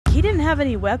he didn't have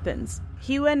any weapons.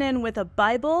 He went in with a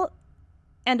Bible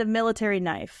and a military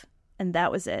knife, and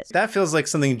that was it. That feels like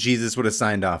something Jesus would have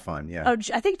signed off on, yeah. Oh,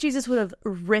 I think Jesus would have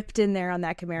ripped in there on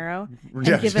that Camaro.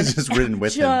 Yeah, just ridden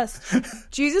with him.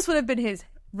 Jesus would have been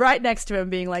right next to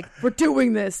him being like, we're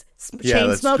doing this. Yeah,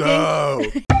 chain smoking. Go.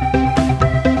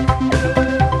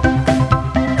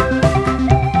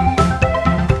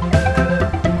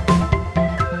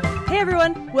 Hey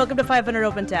everyone, welcome to 500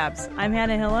 Open Tabs. I'm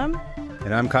Hannah Hillam.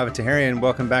 And I'm Kaveh Taherian.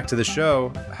 Welcome back to the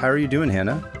show. How are you doing,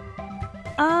 Hannah?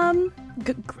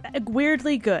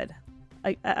 Weirdly good.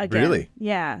 Again. Really?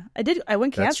 Yeah. I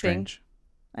went camping. That's strange.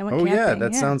 I went camping. Yeah,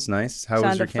 that sounds nice. How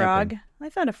was your camping? Frog. I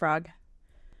found a frog.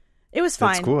 It was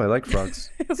fine. That's cool. I like frogs.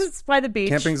 It was by the beach.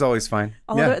 Camping's always fine.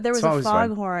 Although there was a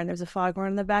foghorn. There was a foghorn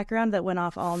in the background that went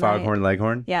off all night. Foghorn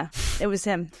Leghorn? Yeah, it was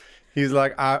him. He's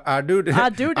like, I know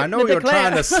you're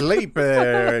trying to sleep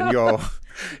in your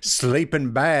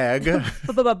sleeping bag.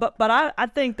 But I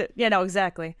think that,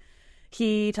 exactly.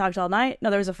 He talked all night. No,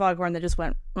 there was a foghorn that just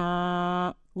went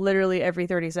literally every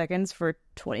 30 seconds for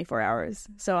 24 hours.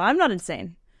 So I'm not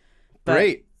insane. But...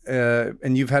 Great.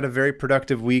 And you've had a very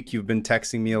productive week. You've been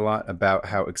texting me a lot about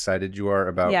how excited you are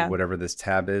about whatever this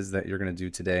tab is that you're going to do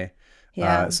today.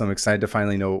 Yeah. So I'm excited to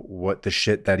finally know what the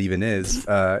shit that even is.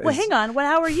 Well, hang on.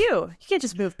 How are you? You can't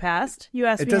just move past. You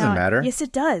asked me. It doesn't matter. Yes,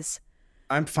 it does.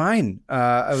 I'm fine.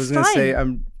 I was going to say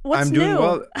I'm doing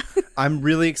well. I'm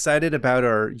really excited about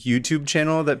our YouTube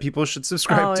channel that people should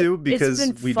subscribe to because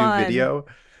we do video.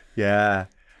 Yeah.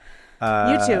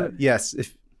 YouTube. Yes.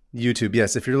 YouTube.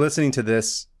 Yes. If you're listening to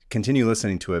this, continue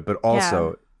listening to it, but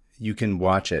also you can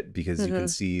watch it because you can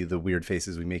see the weird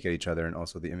faces we make at each other and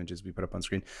also the images we put up on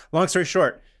screen. Long story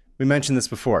short, we mentioned this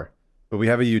before, but we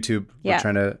have a YouTube. We're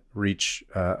trying to reach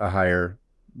a higher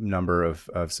number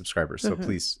of subscribers. So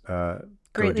please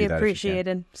greatly do that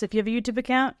appreciated. So if you have a YouTube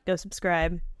account, go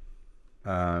subscribe.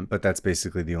 But that's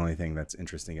basically the only thing that's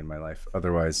interesting in my life.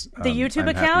 Otherwise, the YouTube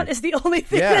account is the only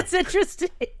thing that's interesting.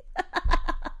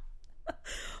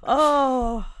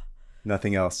 Oh.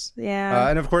 Nothing else. Yeah.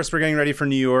 And of course, we're getting ready for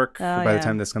New York. By the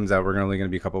time this comes out, we're only going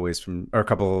to be a couple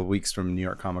of weeks from New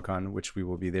York Comic Con, which we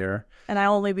will be there. And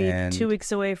I'll only be 2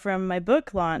 weeks away from my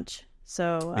book launch.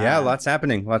 So lots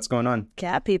happening, lots going on.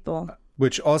 Cat people.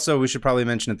 Which also we should probably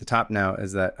mention at the top now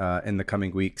is that in the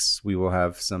coming weeks we will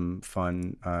have some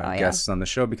fun guests on the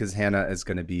show because Hannah is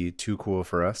going to be too cool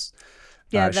for us.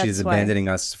 She's abandoning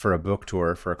us for a book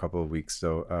tour for a couple of weeks.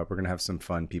 So we're going to have some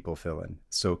fun people fill in.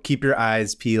 So keep your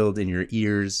eyes peeled and your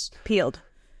ears... Peeled?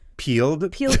 Peel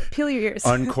your ears.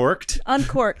 Uncorked?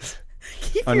 Uncorked.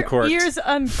 Keep uncorked. Your ears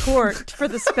uncorked for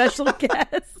the special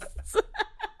guests.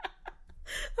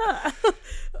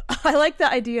 I like the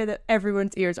idea that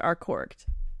everyone's ears are corked.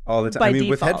 All the time. I mean,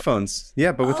 with headphones.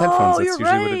 Yeah, but with headphones, that's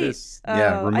usually what it is.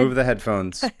 Remove the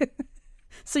headphones.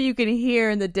 So you can hear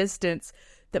in the distance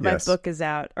that my book is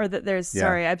out, or that there's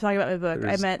sorry, I'm talking about my book.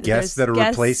 I meant guests that are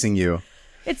replacing you.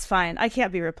 It's fine. I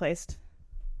can't be replaced.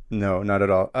 No, not at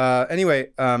all. Anyway,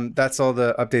 that's all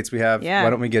the updates we have. Yeah. Why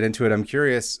don't we get into it? I'm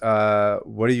curious,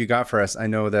 what do you got for us? I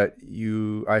know that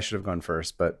I should have gone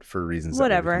first, but for reasons that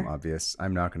will become obvious,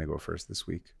 I'm not going to go first this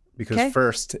week because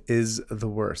first is the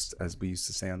worst, as we used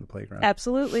to say on the playground.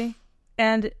 Absolutely.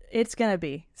 And it's going to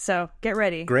be. So get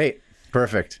ready. Great.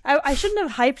 Perfect. I shouldn't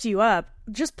have hyped you up.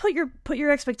 Just put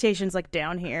your expectations like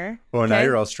down here. Well, now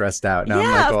you're all stressed out. Now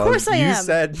I'm like, of course I am. You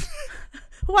said.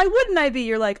 Why wouldn't I be?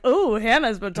 You're like, oh,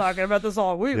 Hannah's been talking about this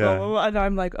all week. Yeah. And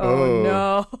I'm like,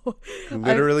 no.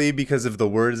 Literally because of the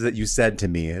words that you said to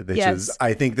me, which is,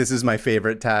 I think this is my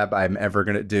favorite tab I'm ever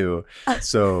going to do.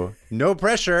 So no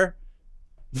pressure.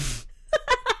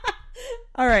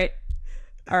 All right.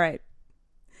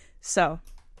 So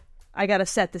I got to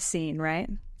set the scene, right?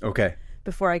 Okay.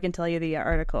 Before I can tell you the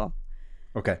article.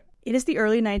 Okay. It is the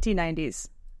early 1990s,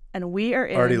 and we are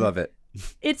in... Already love it.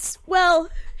 Here's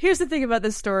the thing about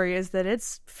this story is that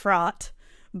it's fraught,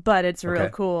 but it's real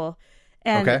cool.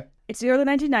 And it's the early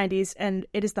 1990s, and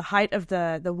it is the height of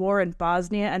the war in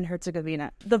Bosnia and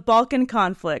Herzegovina. The Balkan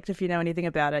conflict, if you know anything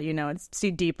about it, it's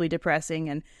deeply depressing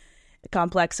and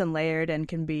complex and layered and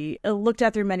can be looked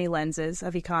at through many lenses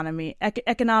of economic,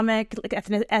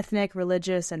 ethnic,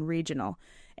 religious, and regional.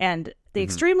 And the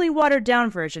extremely watered-down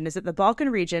version is that the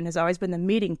Balkan region has always been the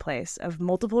meeting place of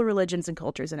multiple religions and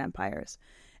cultures and empires.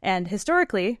 And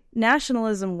historically,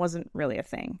 nationalism wasn't really a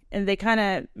thing. And they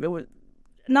it was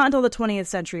not until the 20th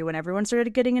century when everyone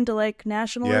started getting into,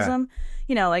 nationalism.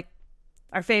 Yeah.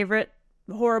 Our favorite,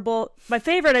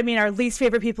 our least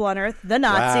favorite people on earth, the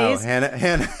Nazis. Wow,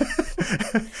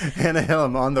 Hannah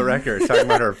Hillam on the record talking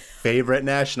about her favorite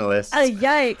nationalists.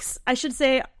 Yikes. I should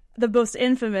say the most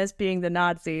infamous being the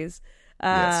Nazis.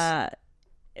 Yes.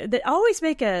 They always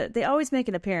make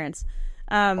an appearance.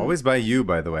 Always by you,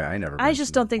 by the way. I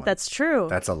just don't think that's true.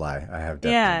 That's a lie. I have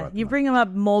definitely you bring them up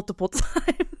multiple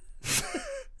times.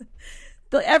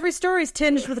 Every story is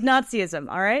tinged with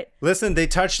Nazism, all right? Listen, they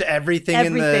touched everything.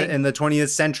 in the 20th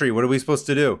century. What are we supposed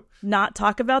to do? Not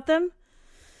talk about them?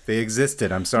 They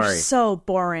existed. I'm sorry. They're so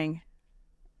boring.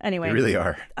 Anyway. They really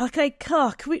are. Okay,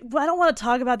 I don't want to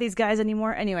talk about these guys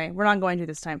anymore. Anyway, we're not going to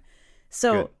this time.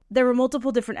 So Good. There were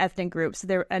multiple different ethnic groups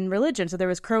and religion. So there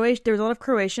was a lot of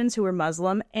Croatians who were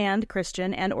Muslim and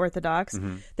Christian and Orthodox.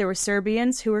 Mm-hmm. There were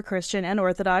Serbians who were Christian and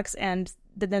Orthodox, and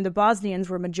then the Bosnians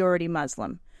were majority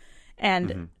Muslim.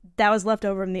 And that was left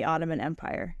over from the Ottoman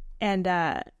Empire. And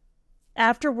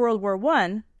after World War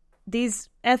I, these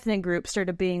ethnic groups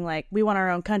started being like, we want our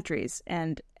own countries,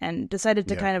 and decided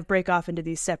to kind of break off into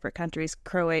these separate countries.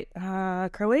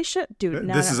 Croatia? Dude,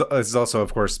 no. This is also,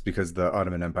 of course, because the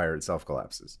Ottoman Empire itself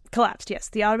collapsed, yes.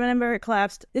 The Ottoman Empire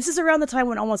collapsed. This is around the time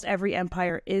when almost every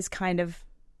empire is kind of,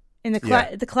 in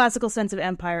the classical sense of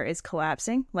empire, is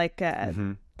collapsing. Like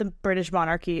the British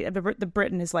monarchy, the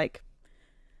Britain is like,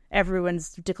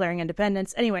 everyone's declaring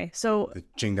independence. Anyway, so... The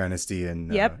Qing dynasty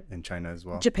in China as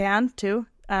well. Japan, too.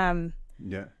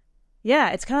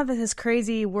 Yeah, it's kind of this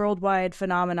crazy worldwide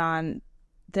phenomenon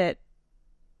that,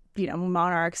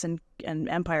 monarchs and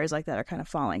empires like that are kind of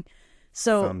falling.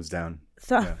 So thumbs down.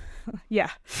 Yeah.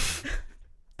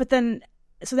 But then,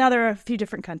 so now there are a few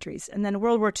different countries. And then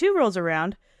World War II rolls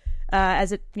around,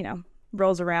 as it,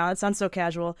 rolls around. It sounds so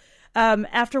casual.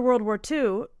 After World War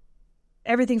II,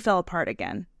 everything fell apart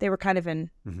again. They were kind of in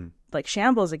like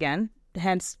shambles again.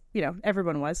 Hence,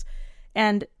 everyone was.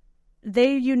 And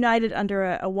they united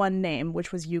under a one name,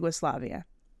 which was Yugoslavia.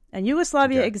 And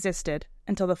Yugoslavia existed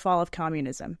until the fall of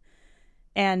communism.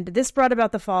 And this brought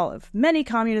about the fall of many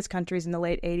communist countries in the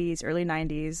late 80s, early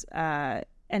 90s.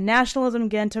 And nationalism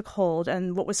again took hold.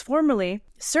 And what was formerly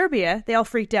Serbia, they all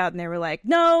freaked out and they were like,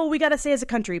 no, we got to stay as a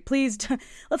country. Please,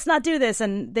 let's not do this.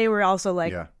 And they were also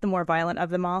like the more violent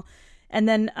of them all. And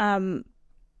then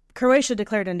Croatia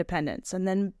declared independence. And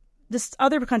then this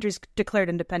other countries declared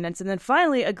independence. And then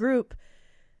finally a group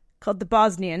called the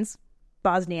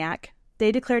Bosniak,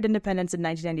 they declared independence in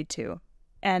 1992.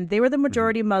 And they were the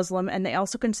majority Muslim, and they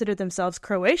also considered themselves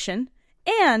Croatian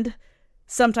and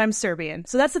sometimes Serbian.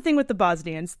 So that's the thing with the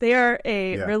Bosnians. They are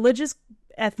a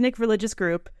ethnic religious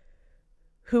group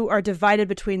who are divided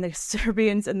between the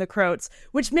Serbians and the Croats,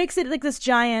 which makes it like this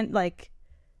giant, like,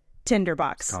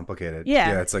 tinderbox. It's complicated.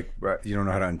 Yeah. It's like you don't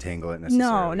know how to untangle it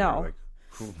necessarily. No. Like,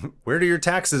 where do your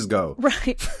taxes go?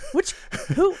 Right.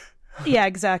 Who? Yeah,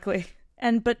 exactly.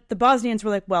 But the Bosnians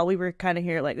were like, well, we were kind of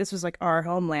here, like, this was like our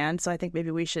homeland, so I think maybe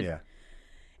we should. Yeah.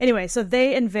 Anyway, so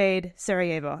they invade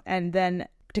Sarajevo and then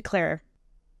declare,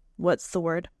 what's the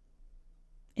word?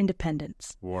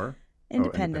 Independence. War?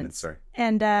 Independence. Sorry.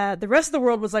 And the rest of the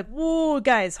world was like, whoa,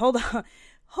 guys, hold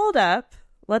up.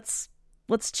 Let's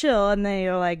chill. And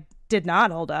they like, did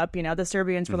not hold up. The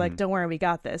Serbians were like, don't worry, we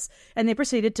got this. And they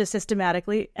proceeded to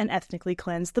systematically and ethnically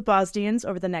cleanse the Bosnians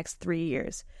over the next 3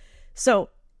 years. So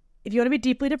if you want to be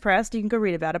deeply depressed, you can go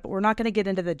read about it, but we're not going to get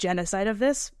into the genocide of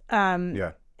this. And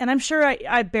I'm sure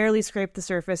I barely scraped the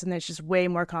surface, and it's just way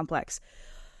more complex.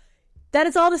 That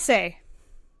is all to say,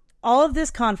 all of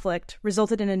this conflict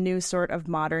resulted in a new sort of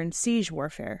modern siege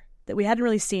warfare that we hadn't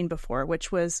really seen before,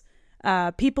 which was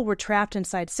people were trapped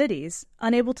inside cities,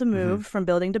 unable to move from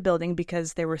building to building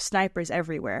because there were snipers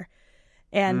everywhere.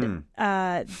 And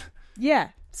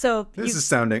so this is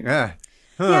sounding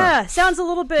sounds a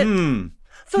little bit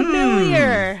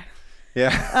familiar.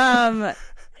 Yeah.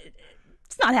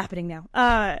 It's not happening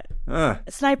now.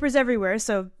 Snipers everywhere,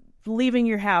 so leaving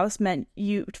your house meant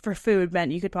you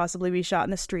could possibly be shot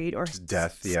in the street or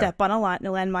death, step on a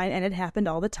landmine, and it happened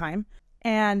all the time.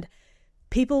 And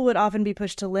people would often be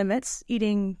pushed to limits,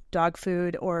 eating dog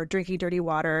food or drinking dirty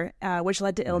water, which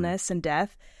led to illness and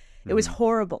death. It was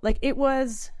horrible. Like, it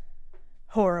was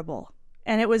horrible.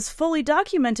 And it was fully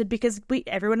documented because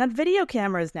everyone had video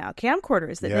cameras now,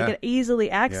 camcorders that they could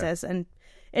easily access. And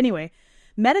anyway,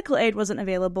 medical aid wasn't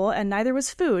available, and neither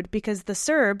was food, because the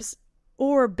Serbs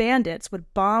or bandits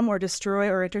would bomb or destroy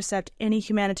or intercept any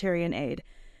humanitarian aid.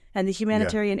 And the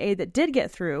humanitarian aid that did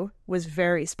get through was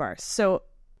very sparse. So,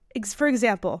 for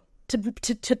example,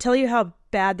 to tell you how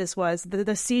bad this was,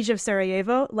 the siege of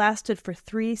Sarajevo lasted for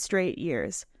 3 straight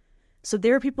years. So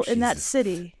there were people in that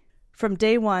city from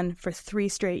day one for 3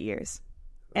 straight years.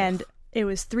 And it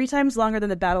was 3 times longer than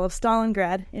the Battle of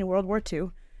Stalingrad in World War II.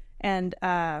 And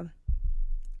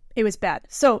it was bad.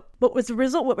 So what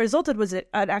resulted was an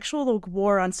actual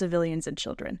war on civilians and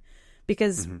children,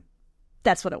 because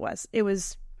that's what it was. It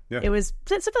was It was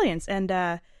civilians, and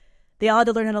they all had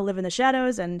to learn how to live in the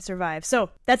shadows and survive. So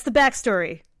that's the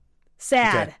backstory.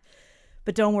 Sad. Okay.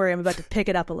 But don't worry, I'm about to pick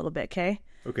it up a little bit, okay?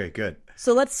 Okay, good.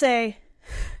 So let's say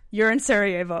you're in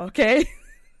Sarajevo, okay?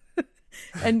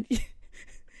 And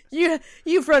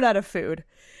you've run out of food.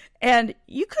 And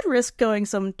you could risk going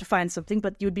to find something,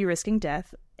 but you would be risking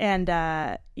death. And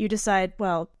you decide,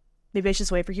 well, maybe I should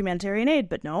just wait for humanitarian aid.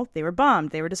 But no, they were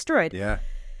bombed. They were destroyed. Yeah.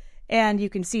 And you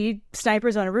can see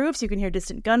snipers on roofs. You can hear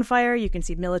distant gunfire. You can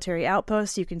see military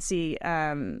outposts. You can see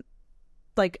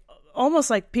almost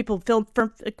like people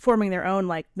forming their own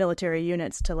like military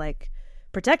units to like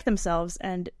protect themselves.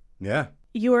 And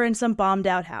you are in some bombed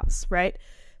out house, right?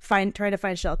 Trying to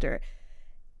find shelter.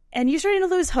 And you're starting to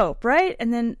lose hope, right?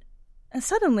 And then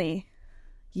suddenly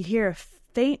you hear a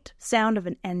faint sound of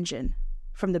an engine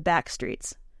from the back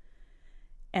streets.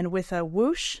 And with a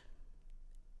whoosh,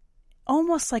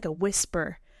 almost like a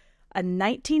whisper, a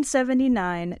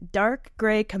 1979 dark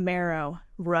gray Camaro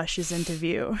rushes into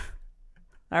view.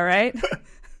 All right?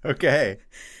 Okay.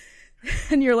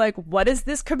 And you're like, what is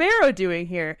this Camaro doing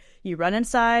here? You run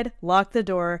inside, lock the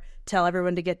door, tell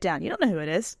everyone to get down. You don't know who it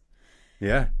is.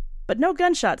 Yeah. But no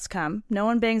gunshots come. No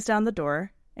one bangs down the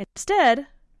door. Instead,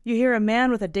 you hear a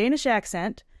man with a Danish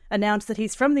accent announce that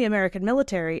he's from the American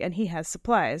military and he has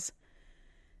supplies.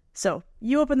 So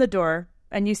you open the door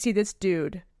and you see this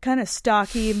dude, kind of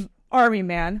stocky army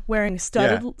man, wearing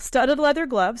studded leather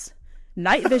gloves,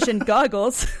 night vision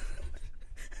goggles,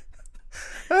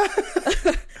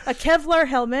 a Kevlar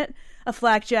helmet, a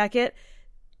flak jacket,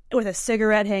 with a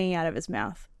cigarette hanging out of his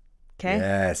mouth. Okay?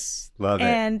 Yes. Love it.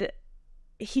 And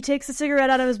he takes the cigarette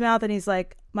out of his mouth and he's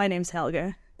like, my name's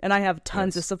Helge, and I have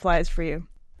tons of supplies for you.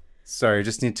 Sorry, I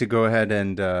just need to go ahead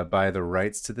and buy the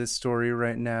rights to this story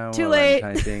right now. Too late.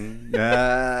 I'm typing.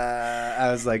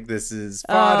 I was like, this is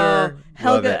fodder.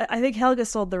 Helge, I think Helge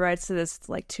sold the rights to this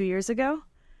like 2 years ago.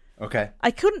 Okay. I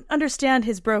couldn't understand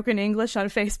his broken English on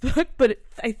Facebook, but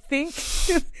I think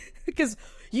because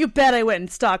you bet I went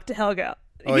and stalked Helge.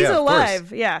 He's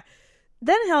alive. Yeah.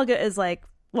 Then Helge is like,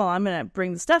 well, I'm going to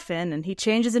bring the stuff in. And he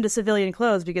changes into civilian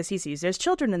clothes because he sees there's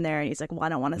children in there. And he's like, well, I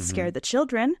don't want to scare the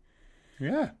children.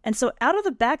 Yeah. And so out of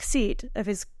the back seat of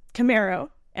his Camaro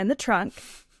and the trunk,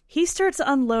 he starts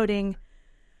unloading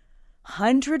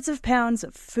hundreds of pounds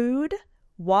of food,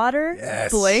 water,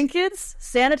 blankets,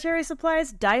 sanitary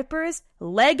supplies, diapers,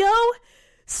 Lego,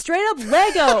 straight up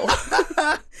Lego.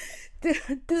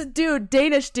 This dude,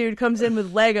 Danish dude, comes in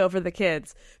with Lego for the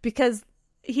kids because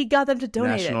he got them to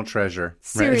donate National treasure.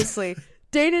 Seriously.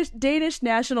 Right. Danish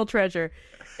national treasure.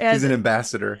 And, he's an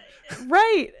ambassador.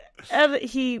 Right. And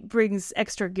he brings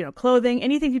extra, clothing,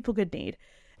 anything people could need.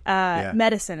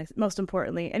 Medicine, most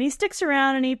importantly. And he sticks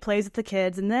around and he plays with the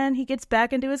kids. And then he gets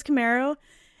back into his Camaro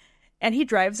and he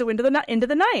drives into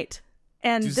the night.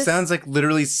 And this sounds like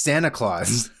literally Santa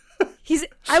Claus.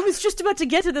 I was just about to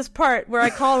get to this part where I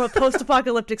call him a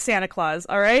post-apocalyptic Santa Claus,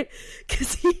 all right?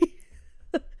 Because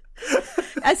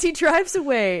as he drives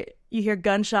away, you hear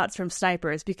gunshots from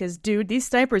snipers because, dude, these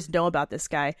snipers know about this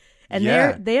guy. And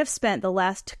they have spent the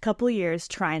last couple of years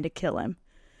trying to kill him.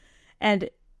 And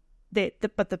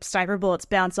but the sniper bullets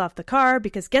bounce off the car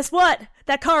because guess what?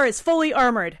 That car is fully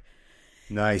armored.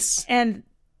 Nice. And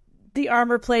the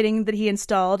armor plating that he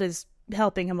installed is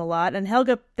helping him a lot. And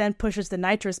Helge then pushes the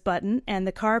nitrous button and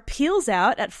the car peels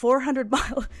out at 400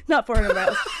 miles, not 400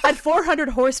 miles, at 400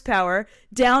 horsepower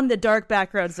down the dark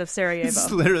back roads of Sarajevo. It's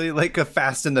literally like a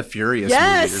Fast and the Furious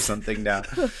movie or something now.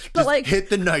 But just hit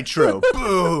the nitro.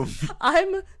 Boom.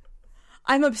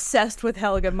 I'm obsessed with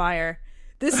Helge Meyer.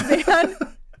 This man.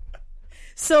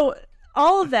 So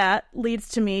all of that leads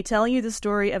to me telling you the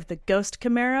story of the Ghost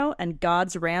Camaro and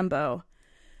God's Rambo.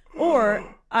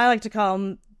 Or I like to call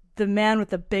him the man with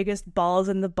the biggest balls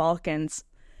in the Balkans.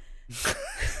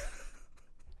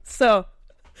 So,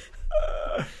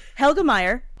 Helge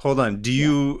Meyer. Hold on. Do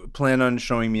you plan on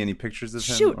showing me any pictures of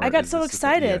him? Shoot, I got so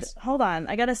excited. Hold on.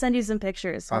 I got to send you some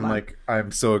pictures.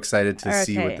 I'm so excited to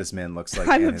see what this man looks like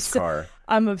in his car.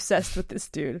 I'm obsessed with this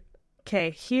dude.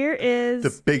 Okay, here is...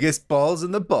 the biggest balls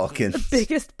in the Balkans. The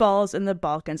biggest balls in the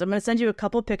Balkans. I'm going to send you a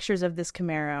couple pictures of this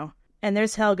Camaro. And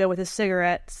there's Helge with his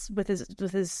cigarettes, with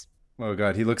his... Oh,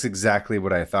 God. He looks exactly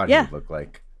what I thought he would look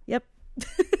like. Yep.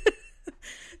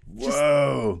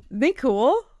 Whoa. Isn't they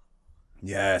cool?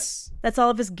 Yes. That's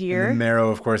all of his gear. And the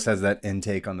Camaro, of course, has that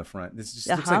intake on the front. This just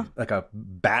looks like a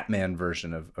Batman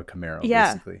version of a Camaro,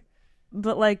 basically.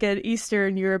 But like an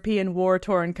Eastern European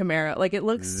war-torn Camaro. Like, it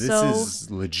looks This is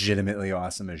legitimately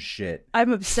awesome as shit.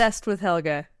 I'm obsessed with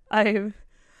Helge.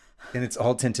 And it's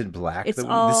all tinted black.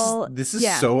 This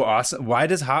is so awesome. Why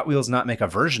does Hot Wheels not make a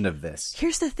version of this?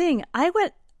 Here's the thing. I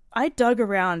I dug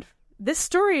around. This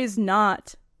story is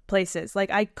not places.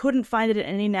 Like, I couldn't find it in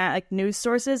any news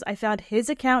sources. I found his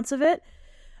accounts of it,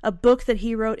 a book that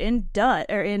he wrote in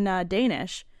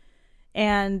Danish,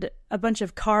 and a bunch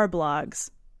of car blogs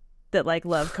that like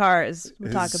love cars. We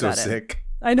talk about it. Sick.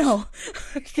 I know.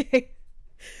 Okay.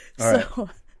 All right.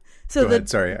 So Go ahead.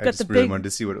 Sorry, I just really wanted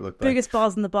to see what it looked like. Biggest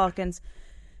balls in the Balkans.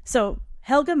 So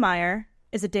Helge Meyer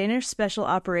is a Danish special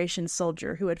operations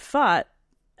soldier who had fought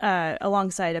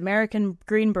alongside American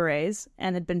Green Berets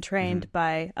and had been trained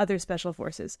by other special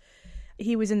forces.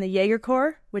 He was in the Jaeger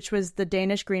Corps, which was the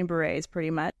Danish Green Berets,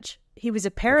 pretty much. He was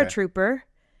a paratrooper,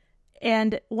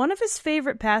 and one of his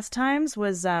favorite pastimes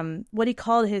was what he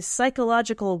called his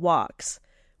psychological walks,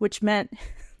 which meant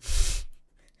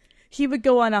he would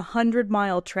go on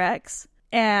 100-mile treks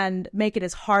and make it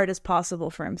as hard as possible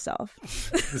for himself.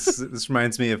 This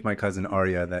reminds me of my cousin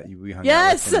Arya that we hung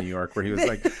out with in New York, where he was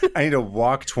like, I need to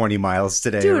walk 20 miles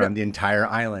today around the entire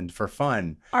island for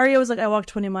fun. Arya was like, I walked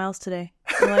 20 miles today.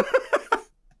 I'm like,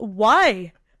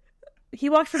 why? He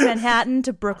walked from Manhattan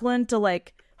to Brooklyn to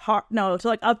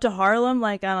up to Harlem.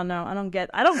 Like, I don't know. I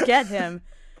don't get him.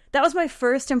 That was my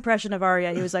first impression of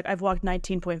Arya. He was like, I've walked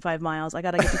 19.5 miles. I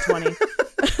got to get to 20.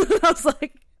 I was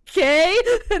like, okay.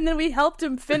 And then we helped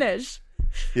him finish.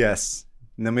 Yes.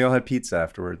 And then we all had pizza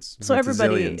afterwards. So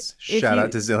everybody, shout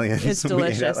out to Zillions. It's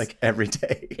delicious. We ate it like every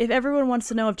day. If everyone wants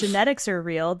to know if genetics are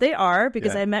real, they are,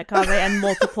 because I met Kaveh and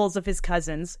multiples of his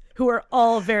cousins who are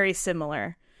all very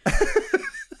similar.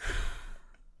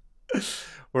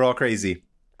 We're all crazy.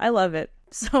 I love it.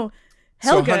 So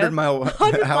Helge, 100-mile.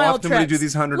 How often would he do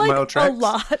these 100-mile treks? A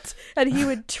lot. And he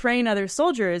would train other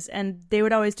soldiers, and they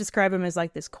would always describe him as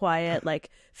like this quiet, like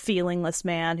feelingless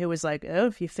man who was like, oh,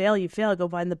 if you fail, you fail. Go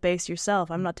find the base yourself.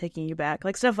 I'm not taking you back.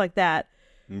 Like stuff like that.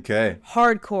 Okay.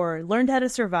 Hardcore. Learned how to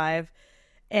survive.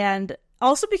 And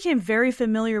also became very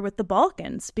familiar with the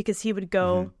Balkans because he would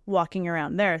go walking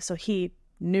around there. So he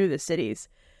knew the cities.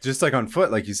 Just like on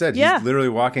foot, like you said, he's literally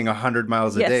walking 100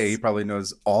 miles a day. He probably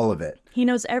knows all of it. He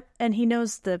knows, and he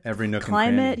knows the every nook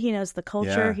climate. He knows the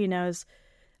culture. He knows,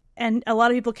 and a lot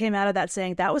of people came out of that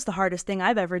saying that was the hardest thing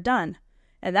I've ever done,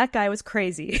 and that guy was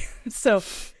crazy. So,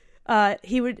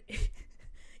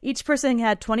 each person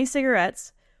had 20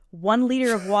 cigarettes, 1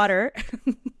 liter of water,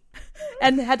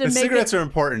 and had to make cigarettes are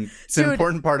important. It's an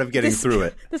important part of getting through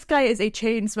it. This guy is a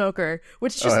chain smoker,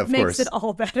 which just makes it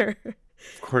all better.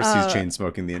 Of course he's chain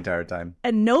smoking the entire time.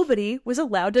 And nobody was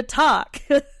allowed to talk.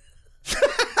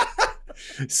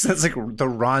 Sounds like the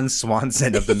Ron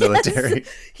Swanson of the military.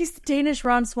 He's the Danish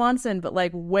Ron Swanson, but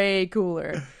like way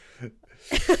cooler.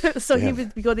 So he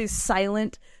would go these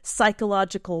silent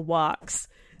psychological walks.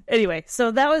 Anyway,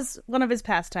 so that was one of his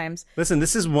pastimes. Listen,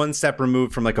 this is one step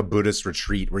removed from like a Buddhist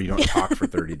retreat where you don't talk for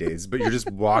 30 days, but you're just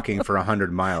walking for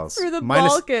 100 miles. Through the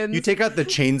Balkans. You take out the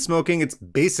chain smoking, it's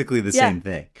basically the same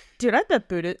thing. Dude, I bet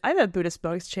Buddhist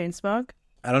monks chain smoke.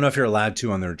 I don't know if you're allowed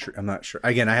to on the retreat. I'm not sure.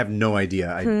 Again, I have no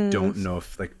idea. I don't know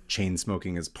if like chain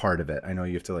smoking is part of it. I know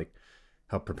you have to like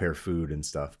help prepare food and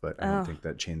stuff, but I don't think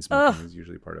that chain smoking is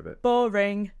usually part of it.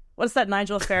 Boring. What's that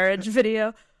Nigel Farage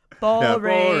video?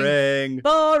 Boring.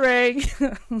 Boring.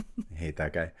 I hate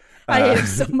that guy. I hate him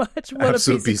so much. What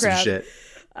a piece of crap. Shit.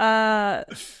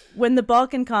 When the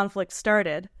Balkan conflict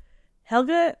started,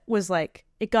 Helge was like,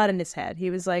 it got in his head. He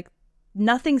was like,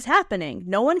 nothing's happening.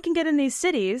 No one can get in these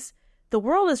cities. The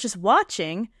world is just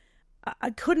watching.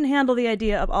 I couldn't handle the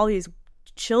idea of all these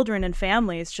children and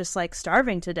families just like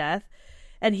starving to death.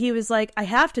 And he was like, I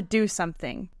have to do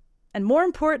something. And more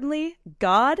importantly,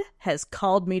 God has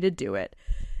called me to do it.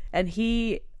 And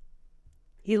it's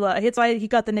why he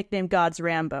got the nickname God's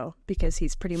Rambo, because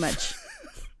he's pretty much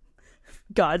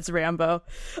God's Rambo.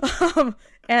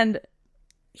 And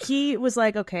he was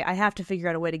like, okay, I have to figure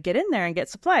out a way to get in there and get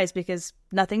supplies because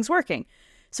nothing's working.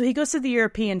 So he goes to the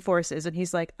European forces and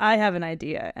he's like, I have an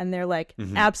idea. And they're like,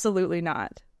 absolutely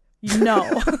not.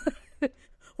 No.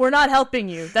 We're not helping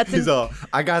you. He's all,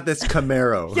 I got this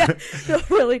Camaro. Yeah, no,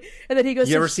 really. And then he goes,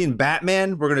 you ever seen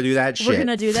Batman? We're going to do that shit. We're going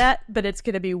to do that, but it's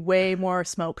going to be way more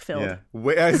smoke filled. Yeah.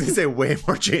 I was going to say way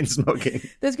more chain smoking.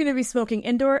 There's going to be smoking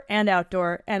indoor and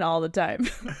outdoor and all the time.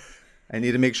 I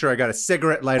need to make sure I got a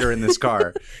cigarette lighter in this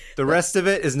car. The rest of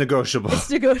it is negotiable. It's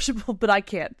negotiable, but I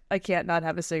can't not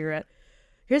have a cigarette.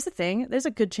 Here's the thing. There's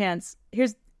a good chance.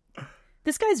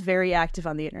 This guy's very active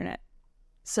on the internet.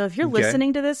 So if you're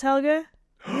listening to this, Helge,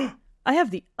 I have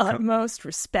the utmost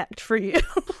respect for you.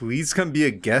 Please come be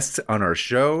a guest on our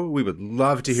show. We would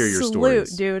love to hear your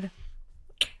stories. Salute, dude.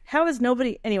 How is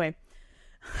nobody... Anyway.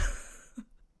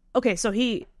 Okay, so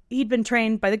he'd been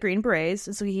trained by the Green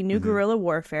Berets, so he knew guerrilla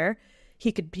warfare.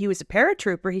 He was a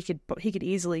paratrooper. He could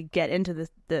easily get into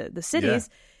the cities,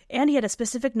 and he had a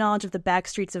specific knowledge of the back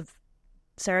streets of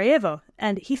Sarajevo.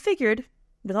 And he figured,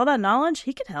 with all that knowledge,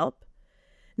 he could help.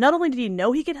 Not only did he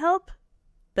know he could help,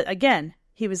 but again,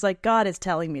 he was like, God is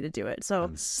telling me to do it. So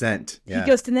I'm sent. Yeah. He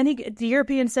goes, and then the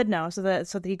Europeans said no.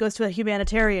 So he goes to a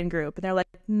humanitarian group, and they're like,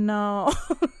 no,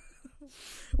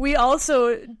 we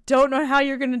also don't know how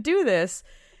you're going to do this.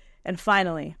 And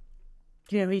finally,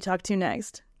 you know who you talk to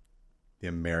next? The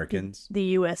Americans. The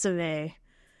US of A.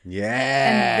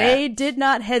 Yeah. And they did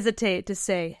not hesitate to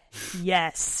say,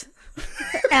 yes,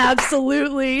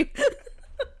 absolutely.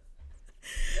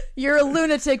 You're a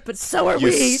lunatic, but so are we.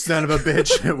 You son of a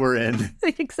bitch. We're in.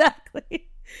 Exactly.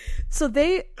 So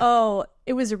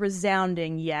it was a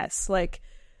resounding yes. Like,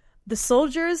 the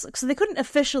soldiers, so they couldn't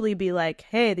officially be like,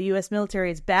 hey, the U.S.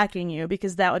 military is backing you,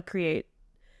 because that would create,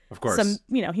 of course, some,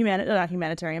 not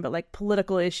humanitarian, but like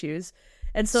political issues.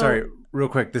 And so, sorry, real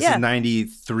quick, this is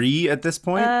 93 at this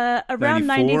point? Around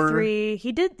 93.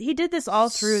 He did this all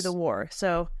through the war.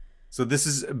 So this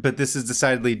is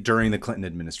decidedly during the Clinton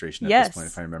administration at this point,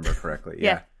 if I remember correctly.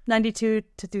 Yeah. 92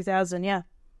 to 2000, yeah.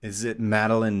 Is it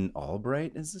Madeleine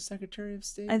Albright is the Secretary of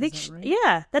State? I think,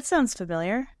 that sounds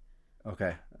familiar.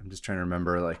 Okay. I'm just trying to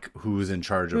remember, like, who's in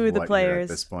charge of who what here at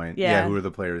this point. Yeah, who are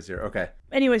the players here? Okay.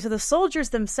 Anyway, so the soldiers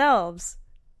themselves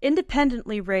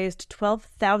independently raised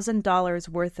 $12,000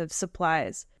 worth of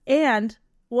supplies. And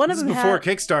one of them before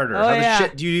Kickstarter. How the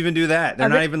shit do you even do that? They're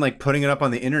not even, like, putting it up on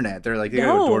the internet. They're like, they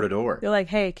go door to door. They're like,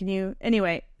 hey, can you...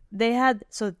 Anyway, they had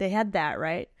that,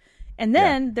 right? And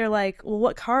then they're like, well,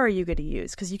 what car are you going to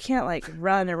use? Because you can't, like,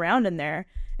 run around in there.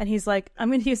 And he's like, I'm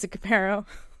going to use a Camaro.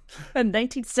 A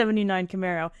 1979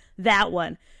 Camaro, that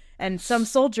one. And some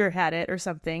soldier had it or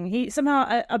something. He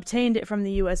somehow obtained it from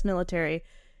the U.S. military,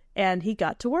 and he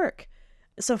got to work.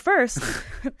 So first,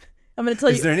 I'm going to tell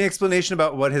you. Is there any explanation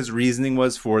about what his reasoning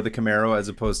was for the Camaro as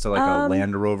opposed to like a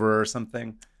Land Rover or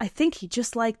something? I think he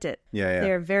just liked it. Yeah.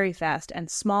 They're very fast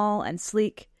and small and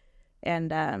sleek,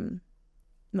 and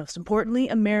most importantly,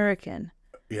 American.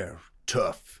 Yeah,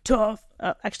 tough.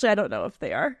 Actually, I don't know if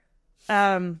they are.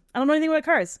 I don't know anything about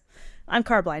cars. I'm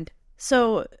car blind.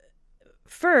 So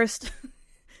first,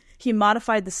 he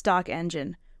modified the stock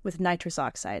engine with nitrous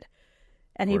oxide,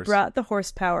 and he brought the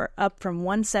horsepower up from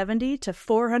 170 to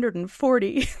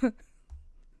 440.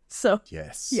 So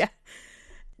yes, yeah.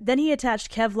 Then he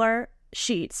attached Kevlar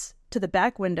sheets to the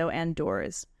back window and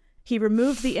doors. He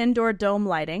removed the indoor dome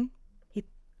lighting. He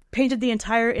painted the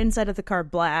entire inside of the car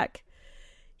black.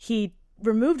 He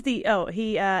removed he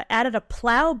added a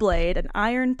plow blade, an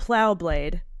iron plow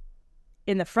blade,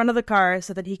 in the front of the car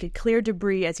so that he could clear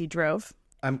debris as he drove.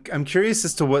 I'm curious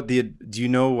as to do you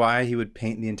know why he would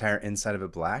paint the entire inside of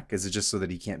it black? Is it just so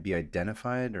that he can't be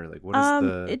identified, or like what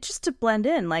is it's just to blend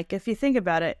in. Like, if you think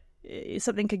about it,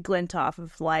 something could glint off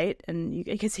of light, and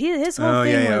because his whole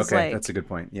thing was like, that's a good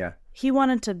point. Yeah, he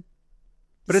wanted to.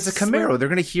 But it's a Camaro. They're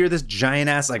gonna hear this giant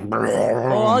ass like.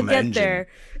 I'll get engine. there.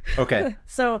 Okay.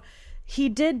 So. He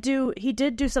did do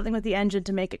something with the engine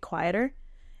to make it quieter.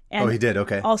 And he did.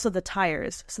 Okay. Also the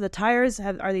tires. So the tires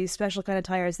are these special kind of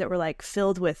tires that were like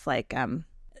filled with like I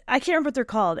can't remember what they're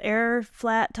called, air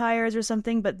flat tires or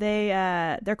something, but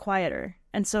they're quieter.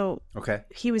 And so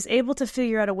he was able to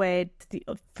figure out a way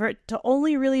for it to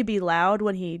only really be loud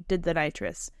when he did the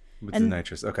nitrous. With the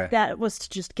nitrous, okay. That was to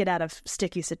just get out of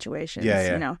sticky situations.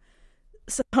 Yeah. You know.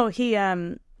 So he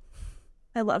I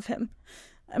love him.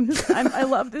 I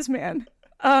love this man.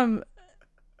 And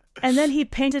then he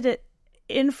painted it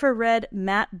infrared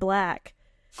matte black,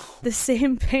 the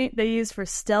same paint they use for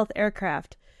stealth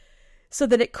aircraft, so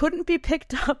that it couldn't be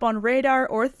picked up on radar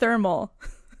or thermal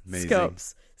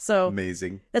scopes. So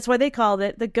amazing. That's why they called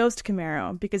it the Ghost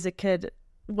Camaro, because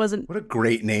wasn't. What a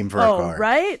great name for a car,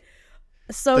 right?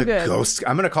 So the good. Ghost.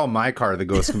 I'm gonna call my car the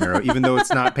Ghost Camaro, even though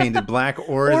it's not painted black,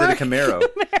 or is it a Camaro?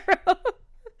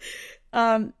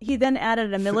 He then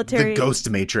added a military... The Ghost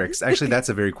Matrix. Actually, that's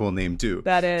a very cool name, too.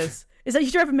 That is. Is that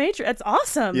you drive a Matrix? That's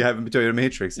awesome. You have a Toyota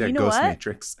Matrix. Yeah, Ghost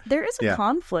Matrix. There is a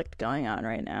conflict going on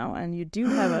right now, and you do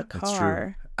have a car. That's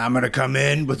true. I'm going to come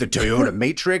in with a Toyota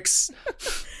Matrix.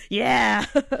 Yeah.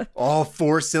 All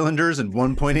 4 cylinders and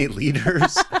 1.8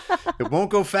 liters. It won't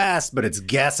go fast, but it's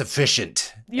gas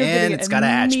efficient. And it's got a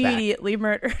hatchback. Immediately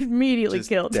murdered. Immediately just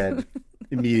killed. Dead.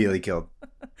 Immediately killed.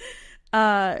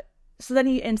 So then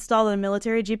he installed a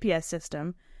military GPS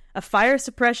system, a fire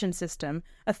suppression system,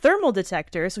 a thermal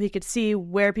detector so he could see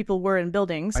where people were in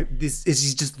buildings. This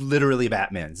is just literally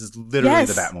Batman. This is literally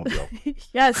the Batmobile.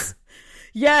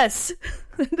 Yes.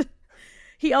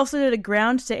 He also did a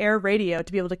ground-to-air radio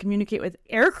to be able to communicate with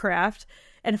aircraft.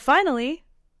 And finally,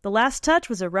 The last touch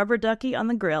was a rubber ducky on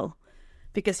the grill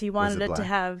because he wanted it to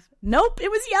have... Nope,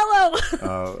 it was yellow.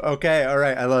 Oh, okay. All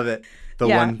right. I love it. The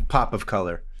one pop of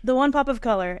color. The one pop of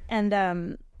color.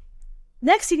 And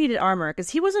next he needed armor because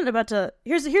he wasn't about to...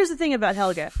 Here's the thing about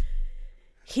Helge.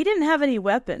 He didn't have any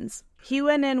weapons. He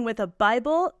went in with a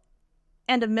Bible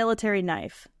and a military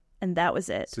knife, and that was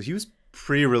it. So he was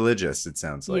pretty religious, it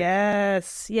sounds like.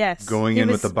 Yes. Going in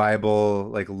with the Bible,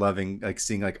 like loving, like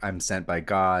seeing like I'm sent by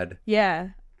God. Yeah.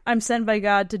 I'm sent by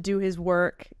God to do his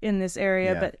work in this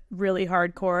area, but really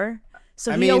hardcore.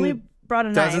 So he only brought a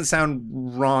knife. Doesn't sound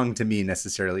wrong to me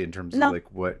necessarily in terms of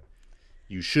like what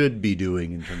you should be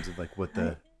doing in terms of like what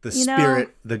the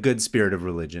spirit, the good spirit of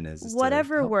religion is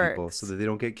whatever to help works people so that they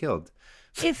don't get killed.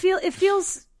 It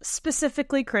feels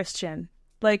specifically Christian,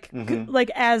 like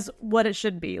as what it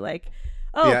should be. Like,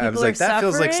 I was like, that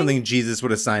feels like something Jesus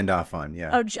would have signed off on.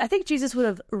 Yeah. Oh, I think Jesus would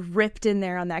have ripped in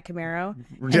there on that Camaro.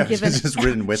 Yeah, just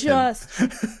ridden with him.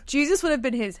 Jesus would have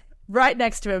been right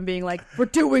next to him, being like, "We're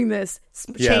doing this."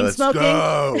 Chain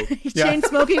smoking. Chain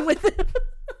smoking with him.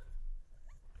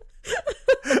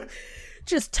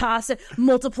 Just toss it,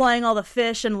 multiplying all the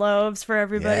fish and loaves for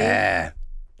everybody. Yeah.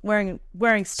 Wearing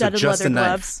studded leather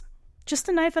gloves. Just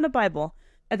a knife and a Bible.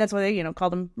 And that's why they,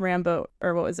 called him Rambo,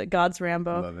 or what was it? God's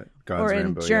Rambo. Love it. God's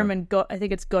Rambo. Or in German, I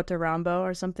think it's Gott Rambo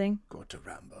or something. Gott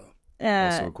Rambo.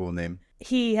 Also a cool name.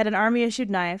 He had an army-issued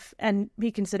knife, and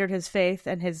he considered his faith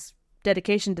and his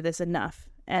dedication to this enough.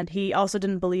 And he also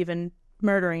didn't believe in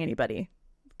murdering anybody,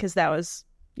 because that was,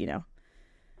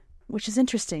 which is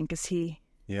interesting, because he's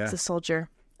a soldier.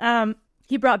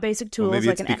 He brought basic tools. Well,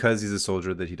 maybe it's because he's a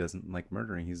soldier that he doesn't like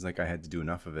murdering. He's like, I had to do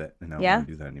enough of it, and I don't want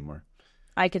to do that anymore.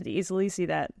 I could easily see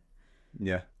that.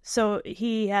 Yeah. So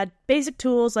he had basic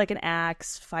tools like an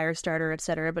axe, fire starter,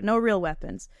 etc., but no real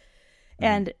weapons.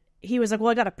 And he was like,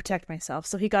 well, I got to protect myself.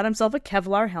 So he got himself a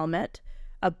Kevlar helmet,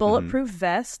 a bulletproof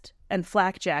vest and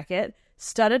flak jacket,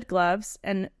 studded gloves,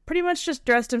 and pretty much just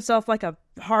dressed himself like a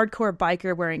hardcore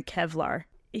biker wearing Kevlar.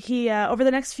 He, over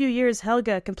the next few years,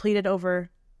 Helge completed over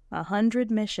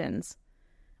 100 missions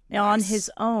on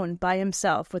his own by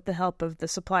himself with the help of the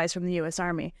supplies from the U.S.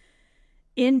 Army.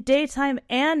 In daytime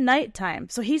and nighttime.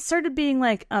 So he started being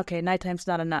like, okay, nighttime's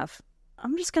not enough.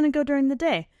 I'm just going to go during the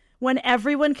day when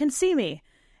everyone can see me.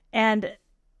 And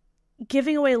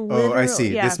giving away literal... Oh, I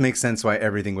see. Yeah. This makes sense why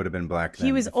everything would have been black then.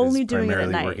 He was only doing it at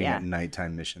night. Primarily working at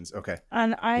nighttime missions. Okay.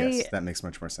 And yes, that makes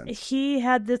much more sense. He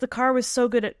had... The car was so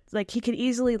good at... Like, he could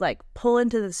easily, pull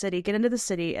into the city, get into the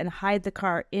city, and hide the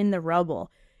car in the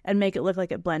rubble and make it look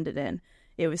like it blended in.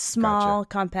 It was small,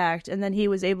 compact, and then he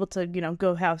was able to,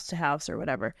 go house to house or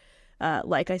whatever.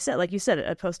 Like you said,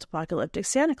 a post-apocalyptic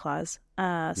Santa Claus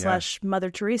 / Mother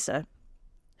Teresa,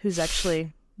 who's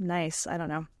actually nice. I don't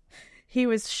know. He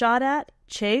was shot at,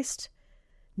 chased,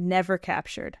 never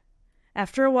captured.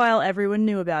 After a while, everyone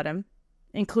knew about him,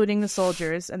 including the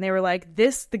soldiers, and they were like,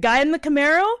 the guy in the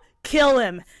Camaro, kill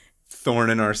him.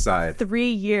 Thorn in our side. 3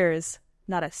 years,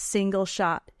 not a single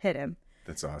shot hit him.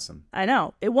 That's awesome. I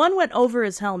know. One went over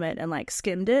his helmet and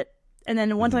skimmed it. And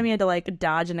then one time he had to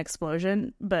dodge an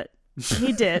explosion, but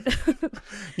he did.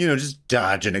 Just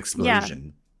dodge an explosion.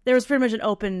 Yeah. There was pretty much an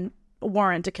open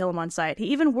warrant to kill him on sight. He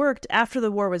even worked after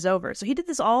the war was over. So he did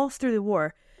this all through the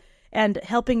war and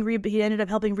he ended up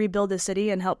helping rebuild the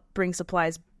city and help bring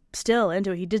supplies still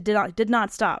into it. He did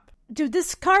not stop. Dude,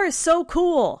 this car is so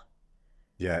cool.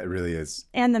 Yeah, it really is.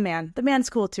 And the man's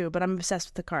cool too, but I'm obsessed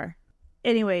with the car.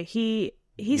 Anyway, he's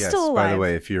still alive. By the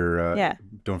way, if you're,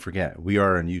 don't forget, we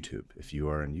are on YouTube. If you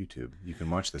are on YouTube, you can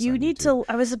watch this. You need YouTube.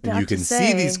 to. I was about to say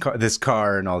you can see this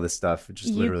car and all this stuff. It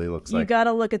just literally looks like. You got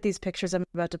to look at these pictures I'm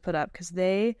about to put up because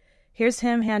here's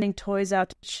him handing toys out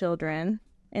to children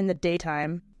in the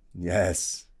daytime.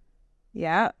 Yes.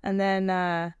 Yeah, and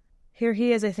then here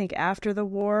he is. I think after the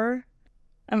war.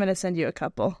 I'm gonna send you a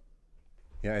couple.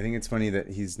 Yeah, I think it's funny that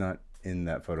he's not in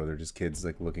that photo. They're just kids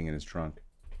looking in his trunk.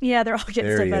 Yeah, they're all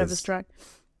getting stuff out of his truck.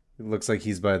 It looks like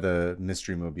he's by the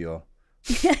Mystery Mobile.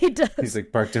 Yeah, he does. He's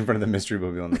parked in front of the Mystery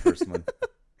Mobile in the first one.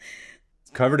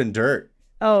 It's covered in dirt.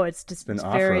 Oh, it's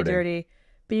very dirty.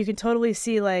 But you can totally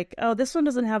see this one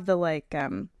doesn't have the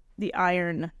the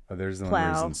iron. Oh, there's the plow. one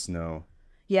where it's in snow.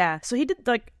 Yeah, so he did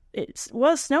it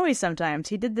was snowy sometimes.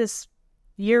 He did this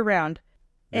year round.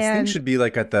 This thing should be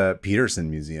at the Peterson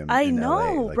Museum. I in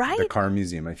know, LA, right? The car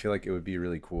museum. I feel like it would be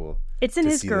really cool. It's in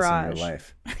his garage. This in real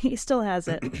life. He still has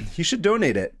it. He should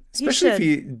donate it, especially if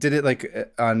he did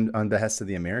it on behest of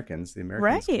the Americans. The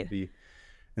Americans would be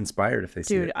inspired if they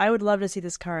see it. Dude, I would love to see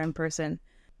this car in person.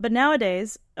 But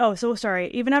nowadays,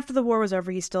 even after the war was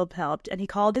over, he still helped, and he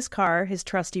called his car his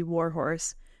trusty war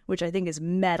horse, which I think is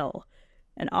metal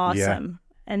and awesome.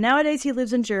 And nowadays he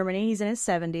lives in Germany. He's in his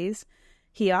 70s.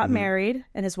 He got married,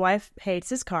 and his wife hates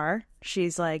his car.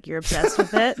 She's like, you're obsessed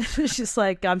with it. She's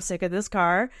like, I'm sick of this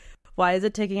car. Why is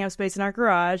it taking up space in our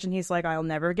garage? And he's like, I'll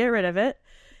never get rid of it.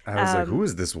 I was like, who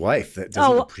is this wife that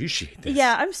doesn't appreciate this?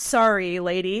 Yeah, I'm sorry,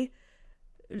 lady.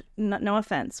 No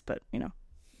offense, but,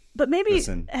 But maybe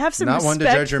have some not respect one to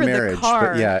judge your for marriage, the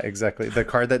car. but yeah, exactly. The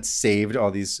car that saved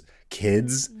all these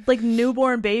kids. Like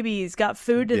newborn babies, got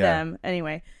food to them.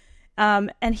 Anyway.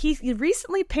 And he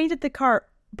recently painted the car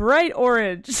bright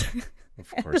orange.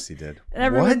 Of course he did.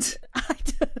 What?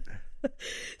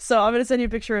 So I'm going to send you a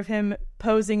picture of him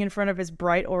posing in front of his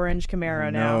bright orange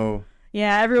Camaro now. No.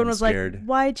 Yeah, everyone was scared. like,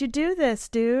 why'd you do this,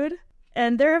 dude?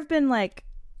 And there have been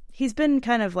he's been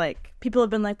kind of people have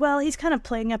been like, well, he's kind of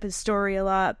playing up his story a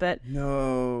lot, but...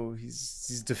 No,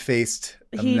 he's defaced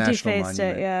He national defaced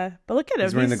monument. It, yeah. But look at him.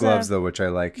 He's wearing the gloves, though, which I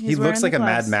like. He looks like a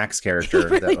Mad Max character.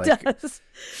 He really does.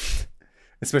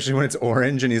 Especially when it's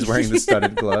orange and he's wearing the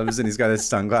studded gloves and he's got his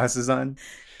sunglasses on.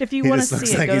 If you want to see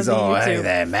looks it, like go he's to the all, YouTube. hey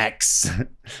there, Max.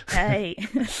 Hey.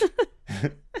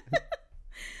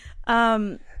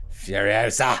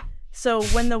 Furiosa. So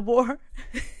when the war...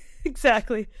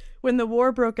 Exactly. When the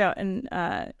war broke out in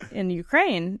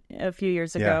Ukraine a few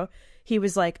years ago, he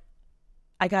was like,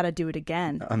 I gotta do it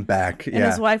again. I'm back. And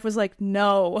his wife was like,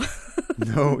 no.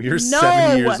 No, you're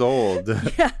 70 years old.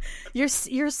 Yeah,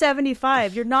 you're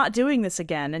 75. You're not doing this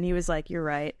again. And he was like, you're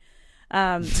right.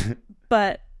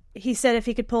 But he said if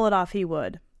he could pull it off, he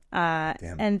would.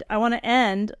 And I want to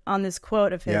end on this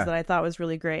quote of his that I thought was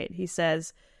really great. He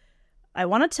says, I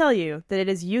want to tell you that it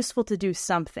is useful to do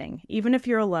something, even if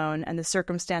you're alone and the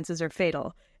circumstances are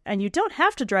fatal. And you don't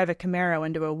have to drive a Camaro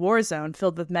into a war zone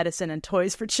filled with medicine and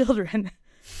toys for children.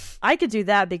 I could do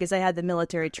that because I had the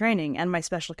military training and my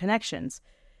special connections.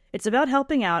 It's about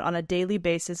helping out on a daily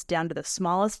basis down to the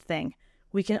smallest thing.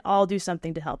 We can all do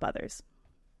something to help others.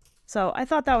 So I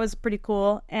thought that was pretty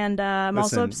cool, and I'm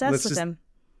also obsessed with him.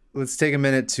 Let's take a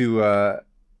minute to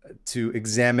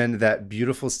examine that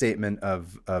beautiful statement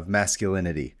of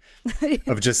masculinity.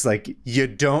 Of just like, you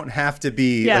don't have to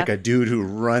be like a dude who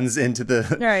runs into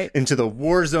the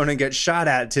war zone and gets shot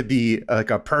at to be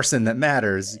like a person that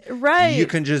matters. Right. You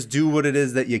can just do what it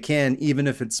is that you can, even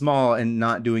if it's small, and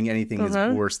not doing anything is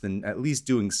worse than at least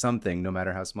doing something, no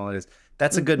matter how small it is.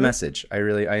 That's a good message. I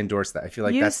endorse that. I feel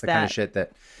like that's the kind of shit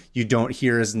that you don't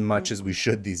hear as much as we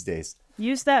should these days.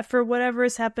 Use that for whatever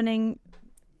is happening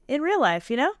in real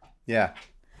life, Yeah.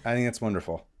 I think that's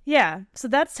wonderful. Yeah. So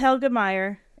that's Helge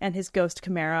Meyer and his ghost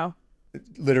Camaro.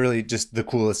 Literally just the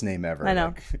coolest name ever. I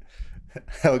know.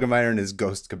 Helge Meyer and his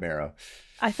ghost Camaro.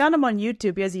 I found him on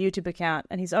YouTube. He has a YouTube account,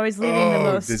 and he's always leaving the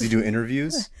most... Does he do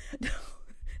interviews?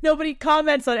 Nobody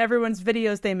comments on everyone's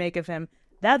videos they make of him.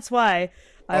 That's why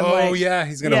I'm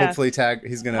he's going to hopefully tag...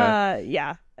 He's going to...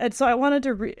 Yeah. And so I wanted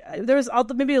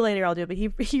to... maybe later I'll do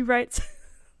it, but he writes...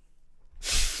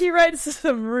 He writes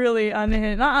some really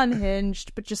not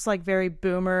unhinged, but just like very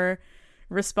boomer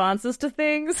responses to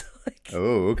things.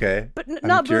 Okay. But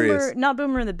not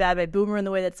boomer in the bad way. Boomer in the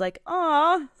way that's like,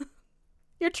 aw,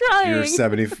 you're trying.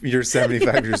 You're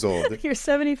 75 years old. You're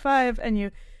 75,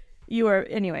 and you are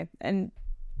anyway, and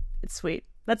it's sweet.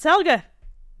 That's Helge.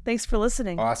 Thanks for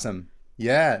listening. Awesome.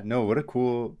 Yeah. No. What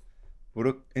a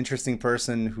interesting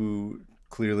person who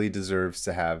clearly deserves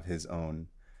to have his own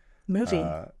movie.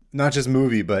 Not just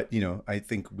movie, but, I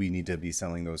think we need to be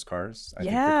selling those cars. I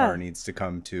think the car needs to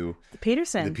come to the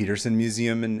Peterson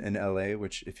Museum in LA,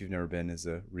 which, if you've never been, is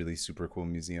a really super cool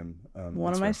museum.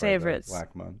 One of my favorites.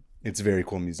 Black Mom. It's a very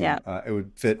cool museum. Yeah. It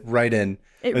would fit right in.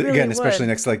 It really Again, would. Especially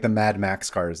next to like the Mad Max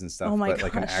cars and stuff. Oh my gosh.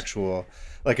 Like an actual,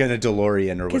 in a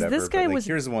DeLorean or whatever. This guy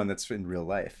here's one that's in real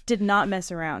life. Did not mess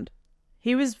around.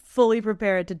 He was fully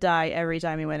prepared to die every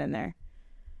time he went in there.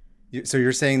 So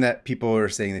you're saying that people are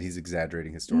saying that he's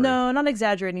exaggerating his story? No, not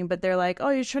exaggerating, but they're like, oh,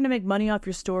 you're trying to make money off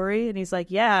your story? And he's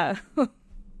like, yeah.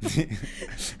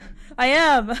 I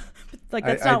am.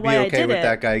 That's not why I did it. I'd be okay with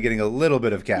that guy getting a little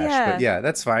bit of cash. Yeah. But yeah,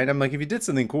 that's fine. I'm like, if he did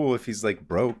something cool, if he's like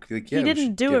broke, he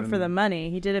didn't do it for the money.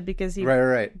 He did it because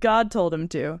right. God told him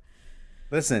to.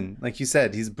 Listen, like you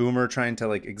said, he's boomer trying to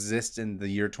like exist in the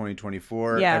year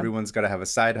 2024. Yeah. Everyone's got to have a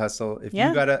side hustle.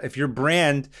 If your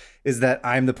brand is that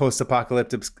I'm the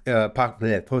post-apocalyptic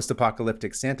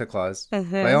Santa Claus,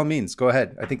 by all means, go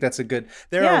ahead. I think that's a good.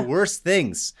 There are worse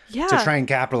things to try and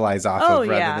capitalize off of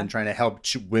rather than trying to help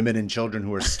women and children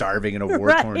who are starving in a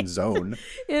war-torn zone.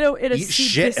 In a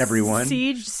everyone.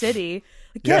 Sieged city.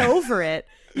 Get over it.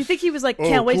 You think he was like,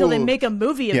 can't wait till they make a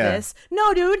movie of this?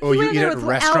 No, dude. Oh, you eat at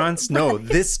restaurants? No,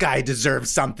 this guy deserves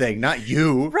something, not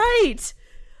you. Right.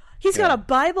 He's got a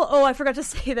Bible. Oh, I forgot to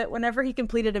say that whenever he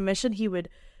completed a mission, he would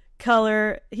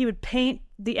color. He would paint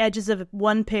the edges of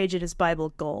one page in his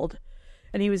Bible gold,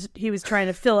 and he was trying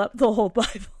to fill up the whole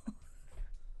Bible.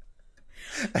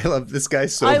 I love this guy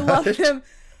so much. I love him.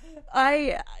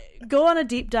 I go on a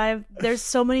deep dive. There's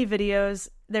so many videos.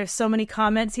 There's so many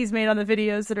comments he's made on the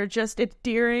videos that are just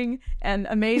endearing and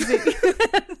amazing.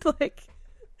 Like,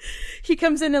 he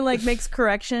comes in and like makes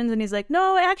corrections, and he's like,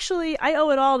 "No, actually, I owe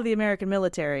it all to the American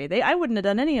military. I wouldn't have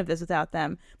done any of this without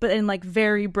them." But in like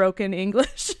very broken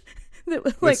English.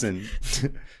 Listen,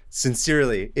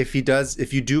 sincerely, if you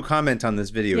do comment on this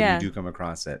video and you do come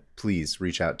across it, please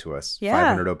reach out to us.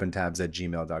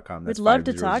 500opentabs@gmail.com. That's We'd love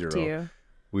to talk to you.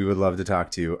 We would love to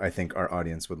talk to you. I think our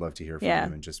audience would love to hear from you,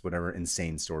 and just whatever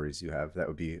insane stories you have. That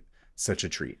would be such a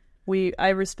treat. I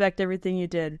respect everything you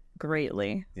did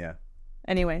greatly. Yeah.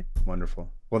 Anyway.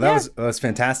 Wonderful. Well, that was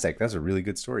fantastic. That was a really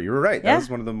good story. You were right. That was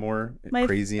one of the more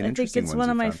crazy and interesting ones. I think it's one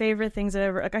of my favorite things I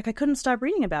ever. Like, I couldn't stop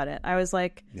reading about it. I was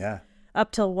like,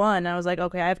 up till 1, I was like,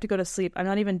 okay, I have to go to sleep. I'm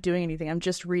not even doing anything. I'm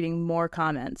just reading more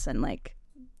comments and like.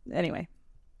 Anyway,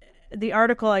 the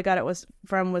article I got was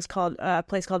called a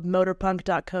place called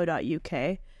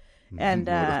motorpunk.co.uk, and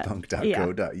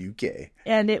motorpunk.co.uk,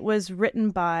 and it was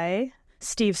written by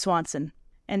Steve Swanson.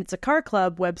 And it's a car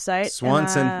club website.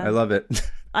 Swanson, I love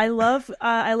it. I love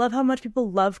how much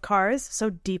people love cars so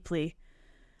deeply.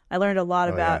 I learned a lot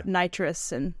about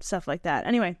nitrous and stuff like that.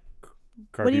 Anyway,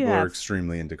 car people are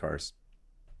extremely into cars.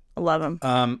 I love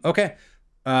them. Okay.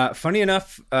 Funny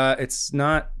enough, it's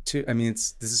not too. I mean,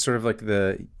 this is sort of like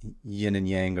the yin and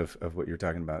yang of what you're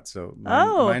talking about. So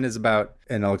mine is about,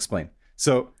 and I'll explain.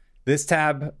 So this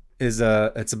tab is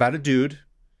it's about a dude.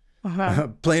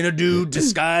 Playing a dude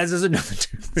disguised as another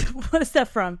dude. What is that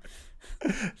from?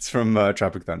 It's from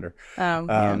Tropic Thunder.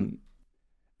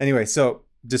 Anyway, so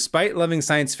despite loving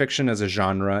science fiction as a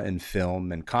genre in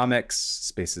film and comics,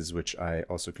 spaces which I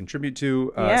also contribute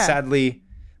to, sadly,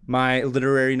 my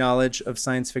literary knowledge of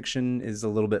science fiction is a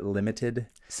little bit limited.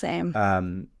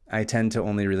 Same. I tend to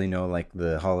only really know like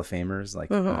the Hall of Famers, like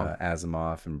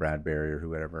Asimov and Bradbury or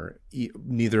whoever,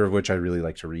 neither of which I really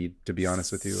like to read, to be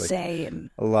honest with you. Like, same.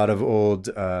 A lot of old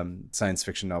science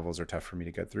fiction novels are tough for me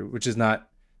to get through, which is not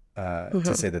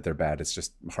to say that they're bad. It's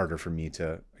just harder for me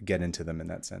to get into them in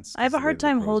that sense. I have a hard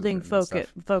time holding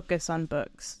focus on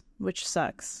books, which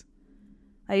sucks.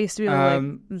 I used to be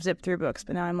able to zip through books,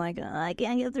 but now I'm like, I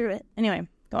can't get through it. Anyway,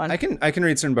 go on. I can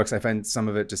read certain books. I find some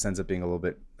of it just ends up being a little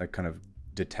bit like kind of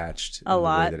detached in the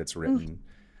way that it's written,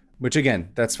 which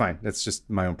again, that's fine. That's just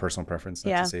my own personal preference,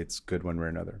 not to say it's good one way or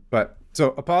another. But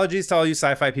so apologies to all you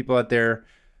sci-fi people out there.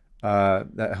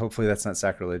 That hopefully that's not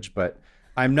sacrilege, but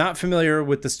I'm not familiar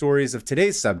with the stories of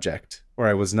today's subject, or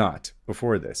I was not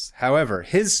before this. However,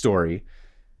 his story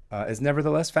is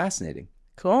nevertheless fascinating.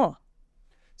 Cool.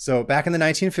 So back in the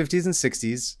 1950s and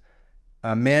 60s,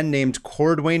 a man named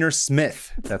Cordwainer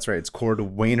Smith. That's right. It's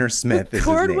Cordwainer Smith.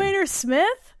 Cordwainer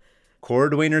Smith?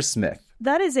 Cordwainer Smith.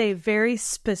 That is a very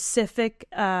specific,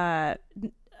 you know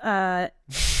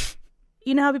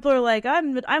how people are like,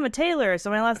 I'm a Taylor,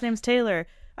 so my last name's Taylor.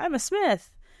 I'm a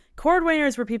Smith.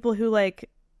 Cordwainers were people who,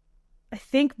 like, I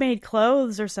think made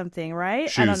clothes or something, right?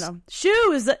 Shoes. I don't know.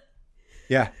 Shoes!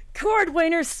 Yeah.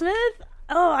 Cordwainer Smith?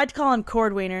 Oh, I'd call him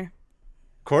Cordwainer.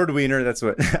 Cordwainer, that's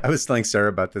what I was telling Sarah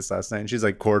about this last night. And she's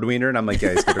like, Cordwainer? And I'm like,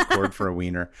 yeah, he's got a cord for a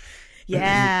wiener.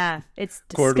 Yeah, it's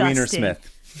disgusting. Cordwainer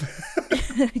Smith.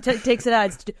 He takes it out.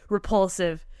 It's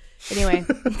repulsive. Anyway.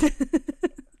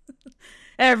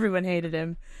 Everyone hated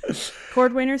him.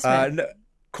 Cordwainer Smith.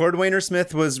 Cordwainer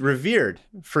Smith was revered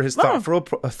for his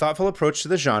thoughtful approach to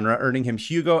the genre, earning him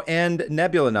Hugo and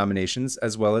Nebula nominations,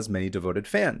 as well as many devoted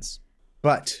fans.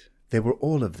 But they were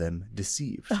all of them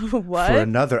deceived. What? For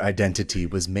another identity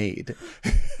was made.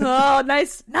 Oh,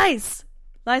 nice. Nice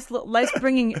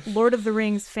bringing Lord of the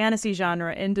Rings fantasy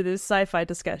genre into this sci-fi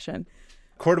discussion.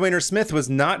 Cordwainer Smith was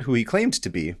not who he claimed to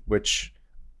be, which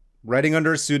writing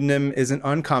under a pseudonym isn't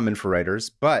uncommon for writers,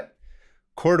 but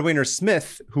Cordwainer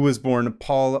Smith, who was born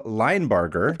Paul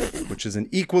Linebarger, which is an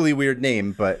equally weird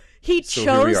name, but he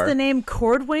chose the name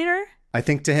Cordwainer? I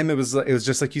think to him it was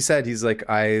just like you said. He's like,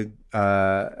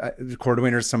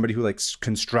 Cordwainer is somebody who like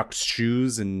constructs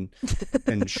shoes and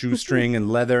shoestring and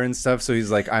leather and stuff. So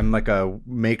he's like, I'm like a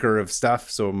maker of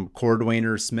stuff. So I'm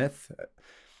Cordwainer Smith.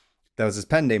 That was his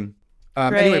pen name.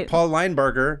 Anyway, Paul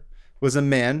Linebarger was a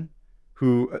man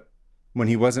who, when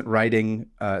he wasn't writing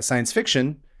science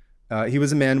fiction, he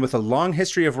was a man with a long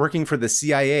history of working for the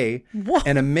CIA. What?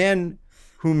 And a man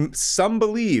whom some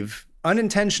believe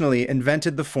unintentionally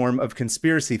invented the form of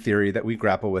conspiracy theory that we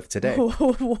grapple with today.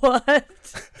 What?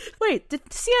 Wait, did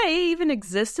the CIA even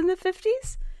exist in the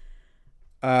 50s?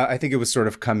 I think it was sort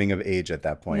of coming of age at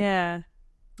that point. Yeah.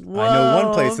 Whoa. I know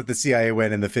one place that the CIA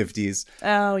went in the 50s.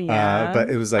 Oh, yeah. But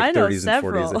it was like 30s and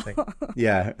 40s, I think.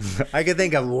 Yeah. I could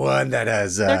think of one that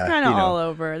has... They're kind of all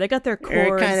over. They got their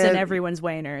cords in everyone's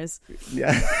wieners.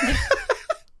 Yeah. I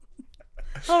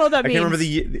don't know what that means.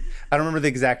 I don't remember the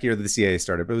exact year that the CIA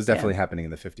started, but it was definitely happening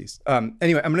in the 50s.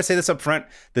 Anyway, I'm going to say this up front,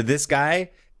 that this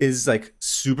guy is like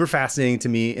super fascinating to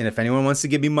me. And if anyone wants to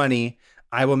give me money,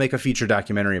 I will make a feature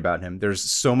documentary about him. There's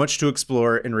so much to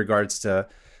explore in regards to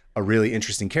a really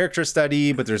interesting character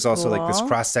study, but there's also like this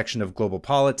cross section of global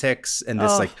politics and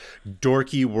this like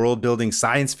dorky world building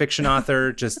science fiction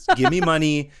author. Just give me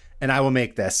money and I will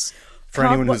make this for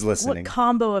anyone who's listening. What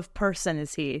combo of person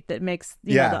is he that makes,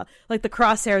 you know, the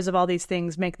crosshairs of all these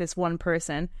things make this one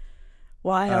person?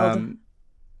 Wild.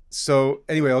 So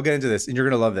anyway, I'll get into this and you're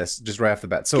going to love this just right off the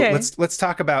bat. So let's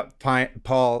talk about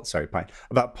Paul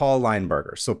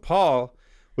Linebarger. So Paul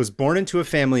was born into a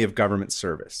family of government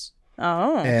service.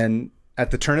 Oh. And at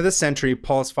the turn of the century,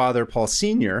 Paul's father, Paul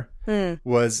Sr.,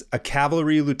 was a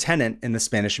cavalry lieutenant in the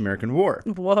Spanish-American War.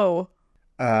 Whoa.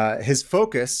 His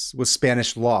focus was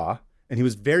Spanish law, and he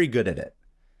was very good at it.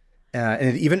 And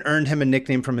it even earned him a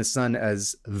nickname from his son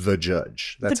as the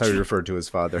Judge. That's how he referred to his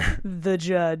father. The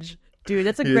Judge. Dude,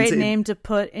 that's a great name to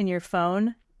put in your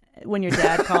phone when your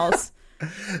dad calls.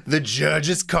 The Judge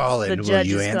is calling. Will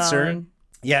you answer? Calling.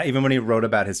 Yeah, even when he wrote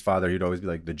about his father, he'd always be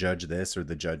like, the judge this or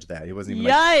the judge that. He wasn't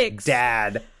even like,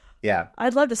 Dad. Yeah.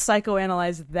 I'd love to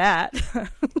psychoanalyze that.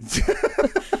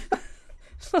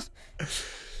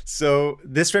 So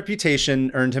this reputation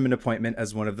earned him an appointment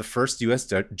as one of the first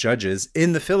U.S. judges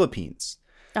in the Philippines,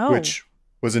 which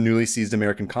was a newly seized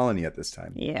American colony at this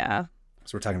time. Yeah.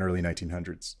 So we're talking early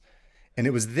 1900s. And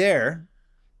it was there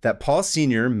that Paul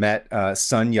Sr. met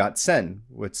Sun Yat-sen,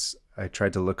 which I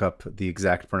tried to look up the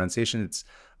exact pronunciation. It's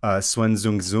Sun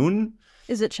Zung-zun.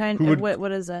 Is it China?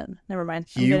 What is it? Never mind.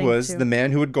 He was the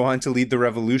man who would go on to lead the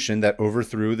revolution that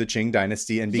overthrew the Qing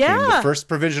dynasty and became the first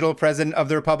provisional president of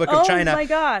the Republic of China. Oh my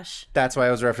gosh. That's why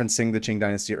I was referencing the Qing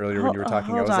dynasty earlier when you were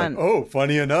talking. I was like, oh,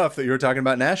 funny enough that you were talking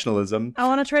about nationalism. I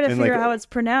want to try to figure out how it's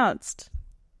pronounced.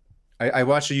 I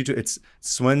watched a YouTube. It's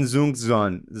Sun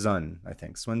Zung-zun, I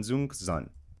think. Sun Zung-zun.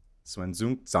 Sun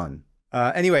Zung-zun.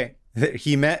 Anyway,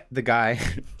 he met the guy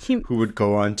who would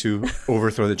go on to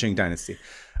overthrow the Qing dynasty.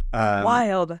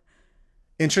 Wild.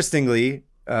 Interestingly,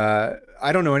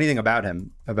 I don't know anything about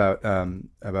him, about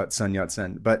Sun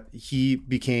Yat-sen, but he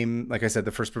became, like I said,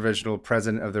 the first provisional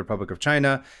president of the Republic of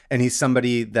China, and he's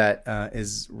somebody that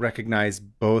is recognized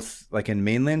both like in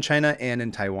mainland China and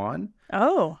in Taiwan.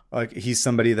 Oh, like he's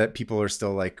somebody that people are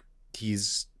still like,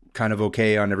 he's kind of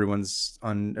okay on everyone's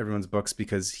books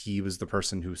because he was the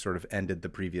person who sort of ended the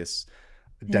previous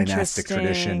dynastic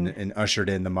tradition and ushered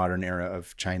in the modern era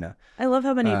of China. I love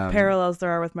how many parallels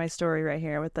there are with my story right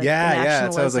here with the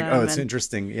nationalism. So I was like, oh, it's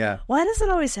interesting. Yeah. Why does it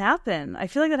always happen? I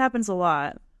feel like that happens a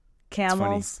lot.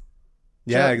 Camels.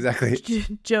 Yeah, exactly.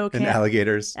 Joe and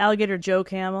alligators. Alligator Joe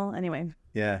Camel. Anyway.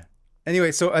 Yeah.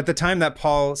 Anyway, so at the time that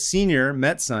Paul Sr.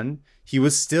 met Sun, he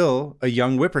was still a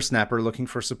young whippersnapper looking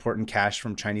for support and cash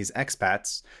from Chinese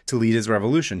expats to lead his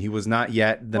revolution. He was not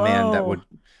yet the man that would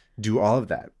do all of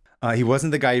that. He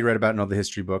wasn't the guy you read about in all the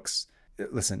history books.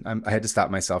 Listen, I had to stop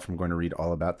myself from going to read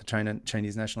all about the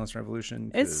Chinese Nationalist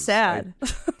Revolution. It's sad. I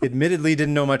admittedly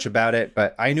didn't know much about it,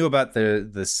 but I knew about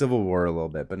the Civil War a little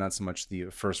bit, but not so much the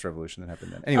first revolution that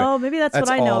happened then. Anyway, maybe that's what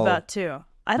I know about too.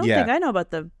 I don't think I know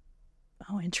about the...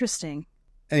 Oh, interesting.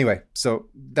 Anyway, so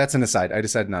that's an aside. I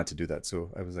decided not to do that.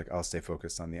 So I was like, I'll stay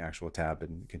focused on the actual tab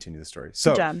and continue the story.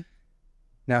 So good job.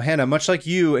 Now, Hannah, much like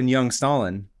you and young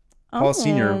Stalin, Paul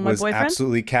Sr. was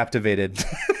absolutely captivated.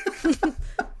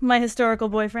 My historical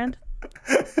boyfriend.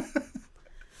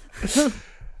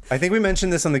 I think we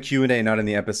mentioned this on the Q&A, not in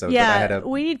the episode. Yeah, but I had a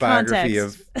we need biography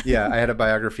context. I had a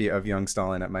biography of young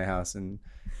Stalin at my house, and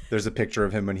there's a picture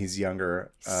of him when he's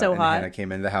younger. So and hot. Hannah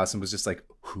came into the house and was just like,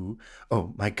 "Who?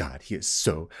 Oh my God, he is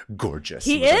so gorgeous."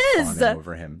 He is. Like,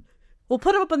 over him. We'll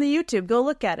put him up on the YouTube. Go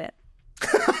look at it.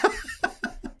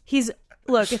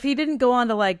 Look, if he didn't go on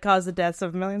to like cause the deaths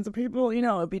of millions of people, you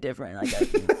know, it'd be different.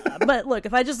 But look,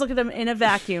 if I just look at him in a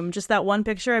vacuum, just that one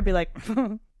picture, I'd be like,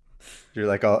 you're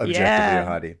like all objectively a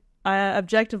hottie.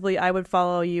 Objectively, I would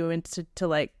follow you into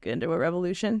a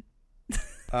revolution.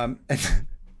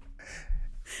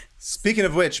 Speaking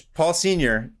of which, Paul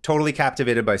Sr. totally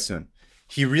captivated by Sun.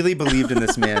 He really believed in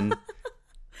this man.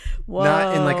 Whoa.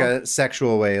 Not in like a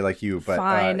sexual way like you, but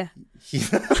fine.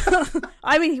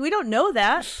 I mean, we don't know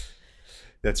that.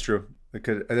 That's true.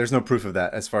 There's no proof of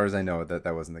that, as far as I know,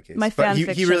 that wasn't the case. My fan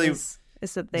fiction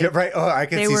is that they right. Oh, I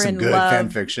can see some good fan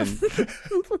fiction.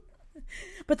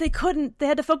 But they couldn't. They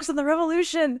had to focus on the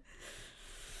revolution.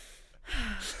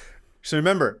 So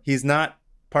remember, he's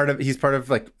part of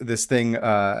like this thing.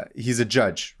 He's a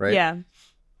judge, right? Yeah.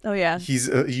 Oh, yeah. He's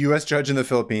a U.S. judge in the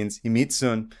Philippines. He meets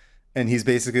Sun, and he's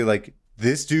basically like,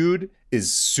 this dude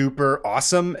is super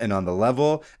awesome and on the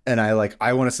level, and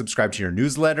I want to subscribe to your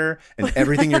newsletter, and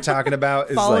everything you're talking about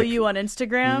is follow you on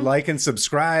Instagram. Like and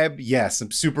subscribe. Yes,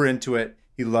 I'm super into it.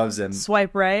 He loves him.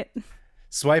 Swipe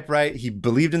right. He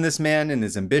believed in this man and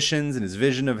his ambitions and his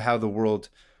vision of how the world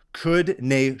could,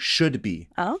 nay, should be.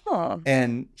 Oh.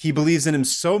 And he believes in him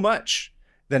so much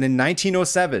that in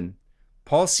 1907,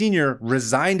 Paul Sr.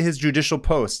 resigned his judicial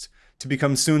post to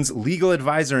become Sun's legal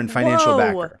advisor and financial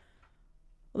backer.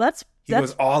 Well, he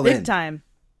goes all big in. Time.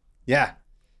 Yeah.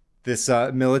 This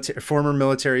former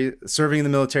military, serving in the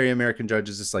military American judge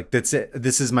is just like, that's it.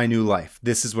 This is my new life.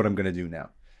 This is what I'm going to do now.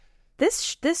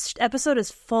 This episode is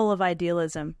full of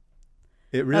idealism.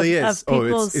 It really is.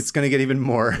 It's going to get even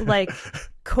more. Like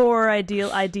core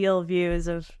ideal views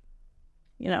of,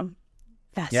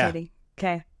 fascinating. Yeah.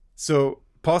 Okay. So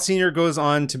Paul Sr. goes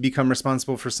on to become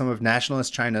responsible for some of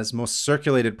nationalist China's most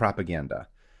circulated propaganda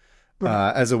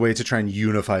as a way to try and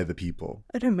unify the people.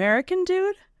 An American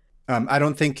dude? I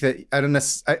don't think that,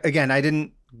 I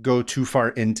didn't go too far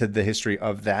into the history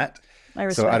of that.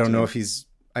 So I don't know if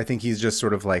I think he's just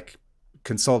sort of like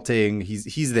consulting.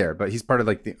 He's there, but he's part of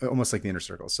like almost like the inner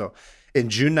circle. So in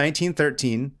June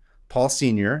 1913, Paul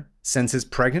Sr. sends his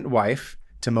pregnant wife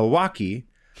to Milwaukee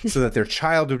so that their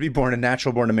child would be born a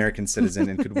natural-born American citizen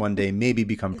and could one day maybe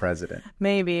become president.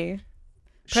 Maybe.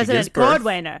 President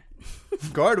Cordwainer.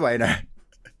 Cordwainer.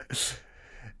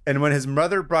 And when his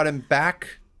mother brought him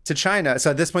back to China,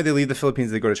 so at this point they leave the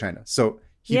Philippines, they go to China. So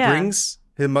his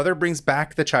mother brings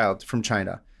back the child from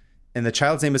China, and the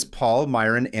child's name is Paul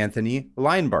Myron Anthony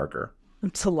Linebarger.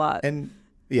 It's a lot. And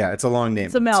yeah, it's a long name.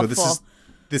 It's a mouthful. So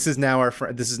this is now our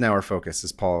focus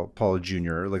is Paul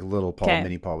Jr., like little Paul,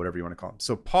 mini Paul, whatever you want to call him.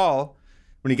 So Paul,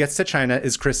 when he gets to China,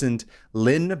 is christened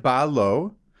Lin Ba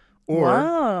Lo,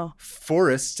 or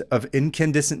Forest of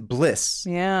Incandescent Bliss.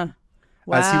 Yeah.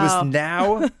 Wow. As he was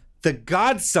now the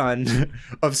godson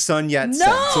of Sun Yat-sen.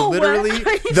 No! So literally,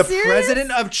 the serious?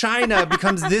 president of China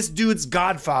becomes this dude's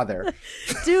godfather.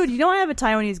 Dude, you know I have a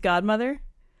Taiwanese godmother?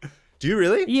 Do you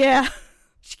really? Yeah.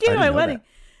 She came to my wedding.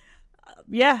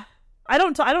 Yeah. I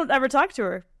don't ever talk to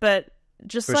her, but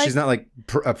she's not like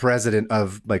a president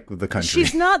of like the country.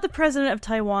 She's not the president of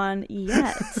Taiwan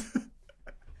yet.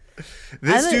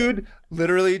 This dude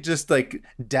literally just like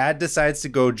dad decides to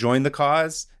go join the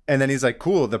cause, and then he's like,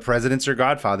 cool, the president's your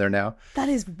godfather now. That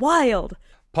is wild.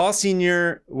 Paul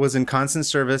Sr. was in constant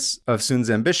service of Sun's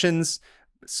ambitions.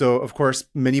 So, of course,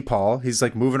 mini Paul, he's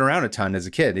like moving around a ton as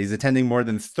a kid. He's attending more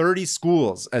than 30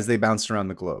 schools as they bounced around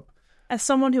the globe. As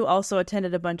someone who also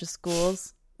attended a bunch of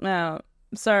schools,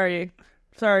 sorry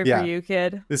for you,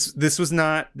 kid. This was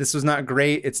not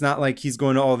great. It's not like he's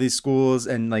going to all these schools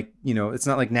and like, it's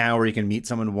not like now where you can meet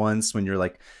someone once when you're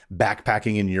like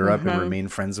backpacking in Europe and remain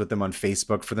friends with them on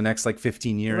Facebook for the next like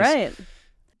 15 years. Right.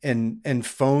 And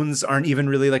phones aren't even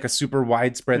really like a super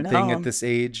widespread thing at this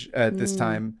age, at this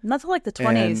time. Not till like the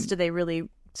 20s do they really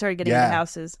start getting into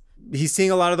houses. He's seeing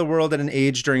a lot of the world at an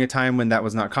age during a time when that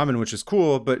was not common, which is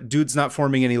cool, but dude's not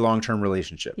forming any long-term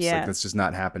relationships. Yeah. Like that's just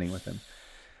not happening with him.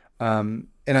 And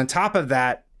on top of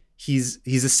that, he's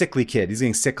a sickly kid. He's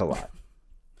getting sick a lot.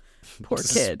 Poor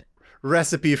kid.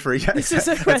 Recipe for this is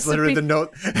a that's recipe. literally the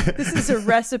note. This is a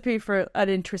recipe for an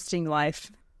interesting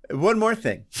life. One more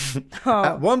thing.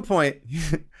 At one point,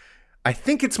 I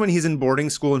think it's when he's in boarding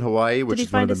school in Hawaii, which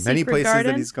is one of the many places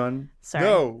that he's gone. Sorry.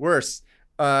 No, worse.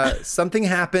 Something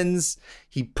happens.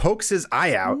 He pokes his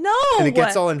eye out. No! And it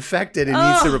gets all infected and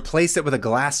needs to replace it with a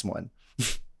glass one.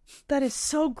 That is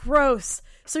so gross.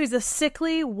 So he's a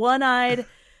sickly, one-eyed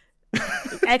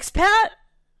expat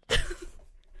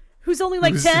who's only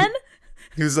like 10?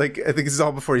 Who's like, I think this is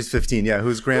all before he's 15. Yeah,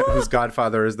 whose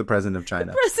godfather is the president of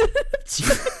China.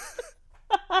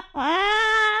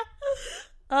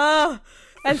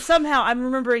 And somehow I'm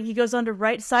remembering he goes on to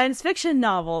write science fiction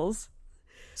novels.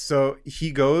 So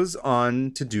he goes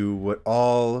on to do what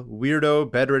all weirdo,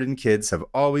 bedridden kids have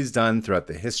always done throughout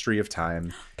the history of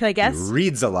time. Can I guess? He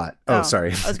reads a lot. Oh,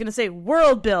 sorry. I was going to say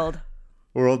world build.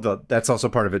 World build. That's also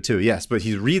part of it too. Yes, but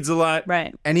he reads a lot.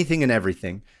 Right. Anything and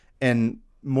everything. And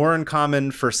more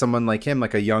uncommon for someone like him,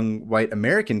 like a young white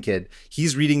American kid,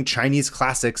 he's reading Chinese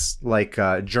classics like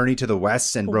Journey to the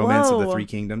West and Romance of the Three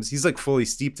Kingdoms. He's like fully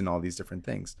steeped in all these different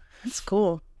things. That's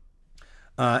cool.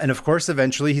 And of course,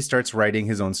 eventually he starts writing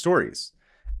his own stories.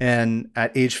 And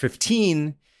at age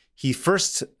 15, he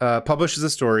first publishes a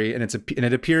story, and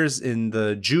it appears in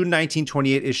the June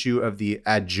 1928 issue of the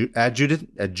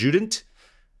Adjutant.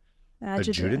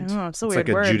 Adjutant? Oh, it's a it's weird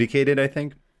like word. adjudicated, I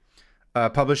think.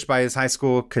 Published by his high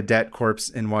school cadet corps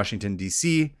in Washington,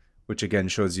 D.C., which again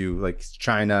shows you like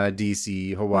China,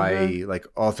 D.C., Hawaii, like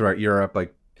all throughout Europe.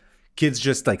 Like kids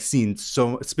just like seen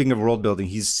so, speaking of world building,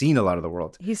 he's seen a lot of the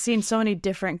world. He's seen so many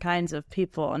different kinds of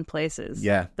people and places.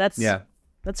 Yeah.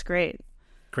 That's great.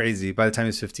 Crazy by the time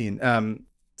he's 15.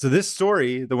 So this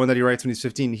story, the one that he writes when he's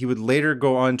 15, he would later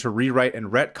go on to rewrite and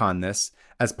retcon this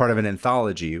as part of an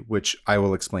anthology, which I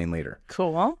will explain later.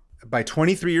 Cool. By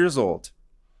 23 years old,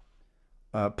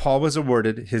 Paul was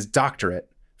awarded his doctorate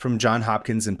from Johns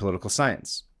Hopkins in political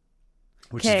science,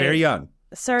 which is very young.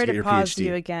 Sorry to pause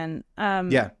you again.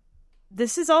 Yeah.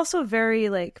 This is also very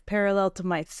like parallel to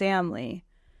my family.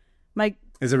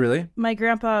 Is it really? My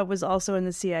grandpa was also in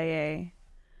the CIA,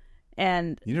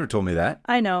 and you never told me that.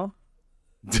 I know.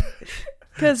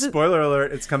 Spoiler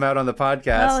alert, it's come out on the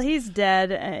podcast. Well, he's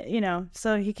dead,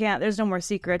 so he can't, there's no more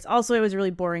secrets. Also, it was a really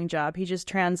boring job. He just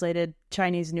translated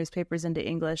Chinese newspapers into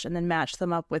English and then matched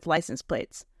them up with license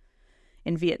plates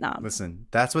in Vietnam. Listen,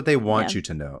 that's what they want you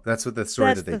to know. That's what the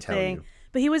story that they tell you.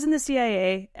 But he was in the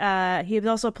CIA. He was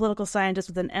also a political scientist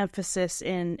with an emphasis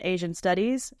in Asian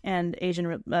studies and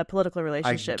Asian political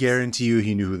relationships. I guarantee you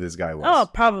he knew who this guy was. Oh,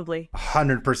 probably.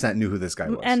 100% knew who this guy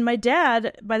was. And my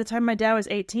dad, by the time my dad was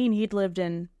 18, he'd lived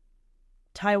in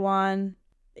Taiwan,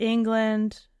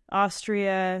 England,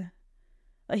 Austria.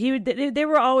 They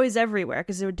were always everywhere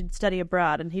because they would study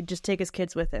abroad, and he'd just take his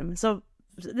kids with him. So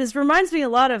this reminds me a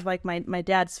lot of like my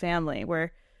dad's family,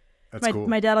 where cool.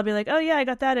 My dad will be like, oh yeah, I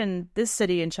got that in this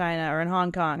city in China or in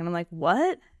Hong Kong. And I'm like,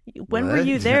 what? When were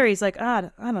you there? He's like, I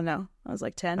don't know. I was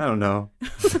like 10. I don't know.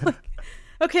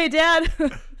 Okay, Dad.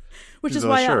 Which is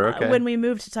why okay. When we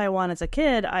moved to Taiwan as a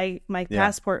kid, my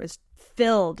passport was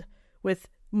filled with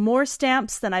more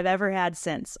stamps than I've ever had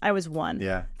since. I was 1.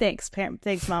 Yeah. Thanks,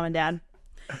 Mom and Dad.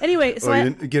 Anyway, so you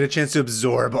didn't get a chance to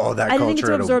absorb all that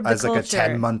culture as like a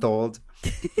 10-month-old.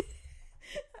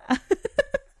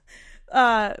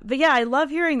 But yeah, I love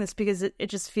hearing this because it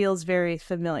just feels very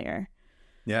familiar.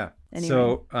 Yeah. Anyway,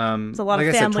 so it's a lot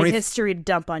of family history to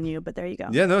dump on you, but there you go.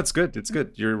 Yeah, no, it's good. It's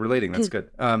good. You're relating. That's good.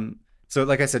 So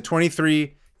like I said,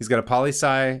 23, he's got a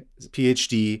poli-sci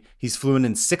PhD. He's fluent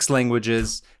in 6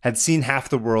 languages, had seen half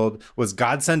the world, was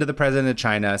godson to the president of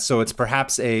China. So it's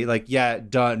perhaps a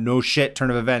no shit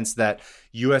turn of events that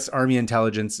U.S. Army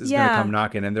intelligence is going to come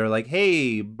knocking, and they're like,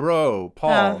 "Hey, bro,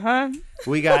 Paul,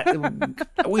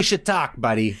 we should talk,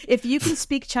 buddy. If you can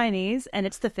speak Chinese and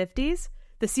it's the 50s,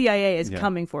 the CIA is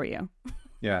coming for you."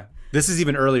 Yeah, this is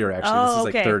even earlier. Actually, this is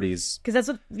like 30s. Because that's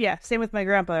what. Yeah, same with my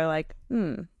grandpa. They're like,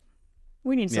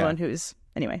 we need someone who's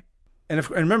anyway. And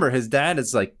remember, his dad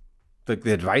is like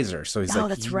the advisor, so he's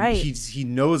that's right. He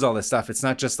knows all this stuff. It's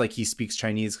not just like he speaks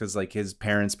Chinese because like his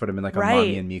parents put him in like a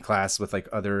mommy and me class with like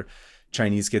other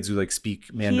Chinese kids who like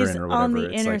speak Mandarin or whatever. He's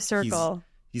on the inner circle.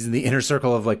 He's in the inner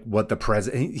circle of like what the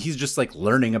president. He's just like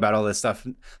learning about all this stuff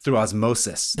through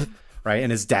osmosis, right?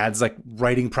 And his dad's like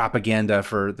writing propaganda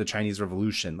for the Chinese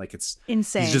Revolution. Like it's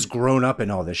insane. He's just grown up in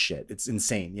all this shit. It's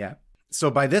insane. Yeah. So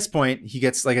by this point, he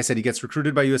gets, like I said, he gets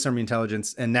recruited by U.S. Army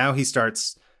intelligence, and now he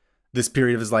starts this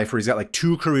period of his life where he's got like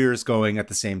 2 careers going at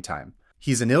the same time.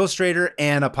 He's an illustrator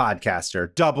and a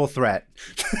podcaster, double threat,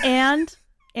 and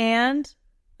an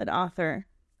author,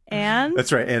 and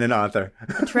that's right, and an author,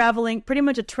 pretty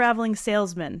much a traveling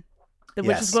salesman,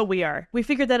 which is what we are. We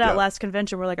figured that out last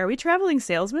convention. We're like, are we traveling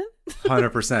salesmen?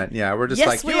 100%. Yeah, we're just yes,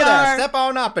 like, you there, step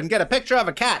on up and get a picture of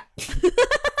a cat.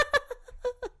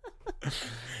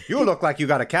 You look like you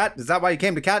got a cat. Is that why you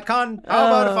came to CatCon? How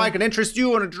about if I can interest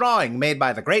you in a drawing made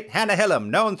by the great Hannah Hillam,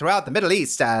 known throughout the Middle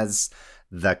East as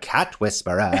the Cat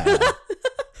Whisperer?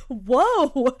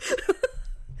 Whoa.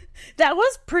 That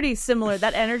was pretty similar.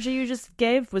 That energy you just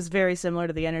gave was very similar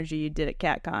to the energy you did at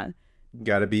CatCon.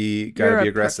 Gotta be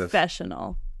aggressive.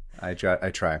 Professional. I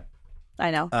try.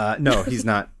 I know. No, he's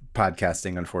not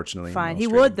podcasting, unfortunately. Fine. He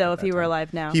would, though, if he were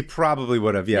alive now. He probably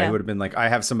would have. Yeah, he would have been like, I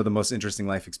have some of the most interesting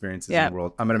life experiences in the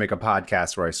world. I'm going to make a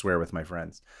podcast where I swear with my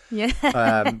friends. Yeah.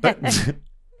 But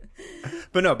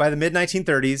no, by the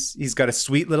mid-1930s, he's got a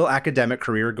sweet little academic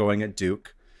career going at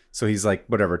Duke. So he's like,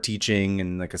 whatever, teaching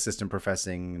and like assistant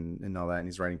professing and all that. And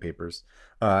he's writing papers.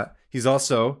 He's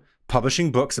also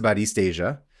publishing books about East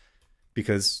Asia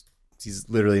because he's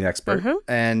literally an expert.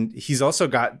 And he's also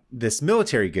got this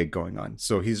military gig going on.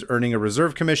 So he's earning a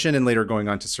reserve commission and later going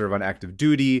on to serve on active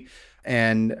duty.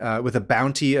 And with a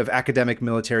bounty of academic,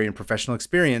 military, and professional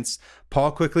experience,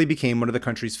 Paul quickly became one of the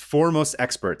country's foremost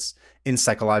experts in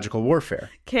psychological warfare.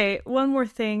 Okay, one more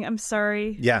thing. I'm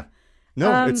sorry. Yeah.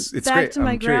 No, it's back great. to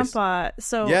my grandpa.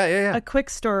 So a quick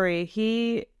story.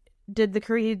 He did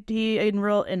he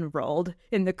enrolled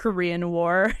in the Korean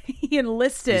War. He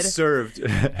enlisted. He served.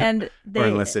 And or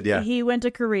enlisted, yeah. He went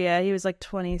to Korea. He was like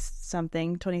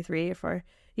 20-something, 23 or 4.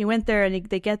 He went there and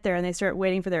they get there and they start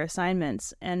waiting for their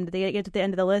assignments. And they get to the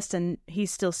end of the list and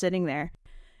he's still sitting there.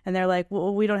 And they're like,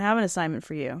 well, we don't have an assignment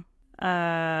for you.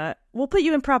 We'll put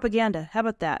you in propaganda. How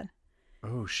about that?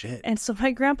 Oh, shit. And so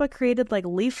my grandpa created like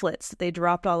leaflets that they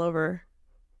dropped all over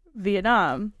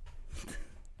Vietnam.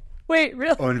 Wait,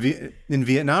 really? Oh, in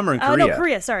Vietnam or in Korea? No,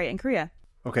 Korea. Sorry, in Korea.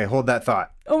 Okay, hold that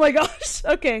thought. Oh my gosh.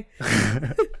 Okay.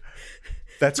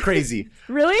 That's crazy.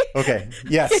 Really? Okay.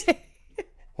 Yes.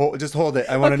 Just hold it.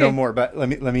 I want to know more, but let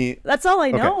me. That's all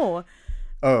I know.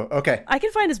 Oh, okay. I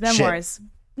can find his memoirs.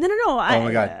 Shit. No. Oh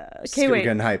my God. Okay, wait. We're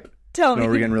getting hype. Tell me.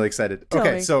 We're getting really excited.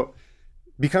 Okay, so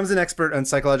becomes an expert on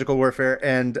psychological warfare,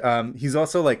 and he's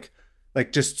also like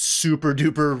just super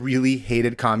duper really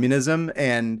hated communism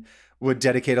and would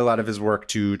dedicate a lot of his work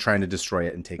to trying to destroy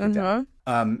it and take it down.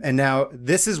 And now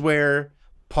this is where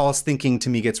Paul's thinking to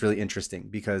me gets really interesting,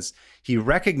 because he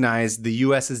recognized the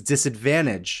US's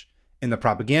disadvantage in the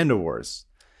propaganda wars.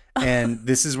 And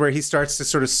this is where he starts to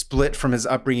sort of split from his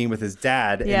upbringing with his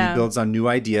dad, and he builds on new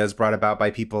ideas brought about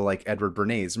by people like Edward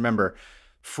Bernays. Remember,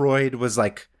 Freud was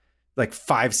like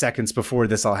 5 seconds before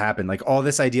this all happened. Like all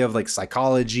this idea of like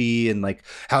psychology and like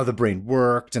how the brain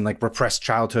worked and like repressed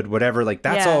childhood, whatever, like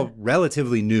that's all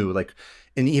relatively new. Like,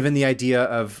 and even the idea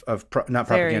of not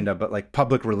propaganda, but like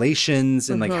public relations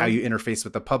and like how you interface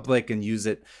with the public and use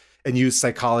it and use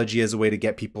psychology as a way to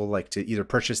get people like to either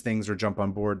purchase things or jump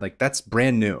on board. Like that's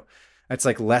brand new. That's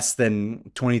like less than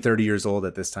 20, 30 years old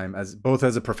at this time, as both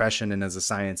as a profession and as a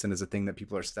science and as a thing that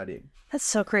people are studying. That's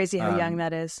so crazy how young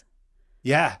that is.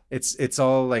 Yeah, it's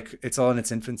all in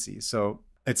its infancy. So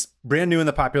it's brand new in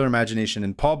the popular imagination.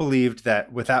 And Paul believed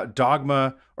that without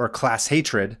dogma or class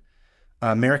hatred,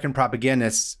 American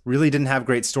propagandists really didn't have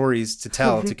great stories to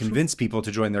tell to convince people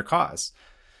to join their cause.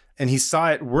 And he saw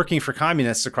it working for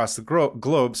communists across the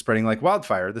globe, spreading like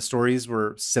wildfire. The stories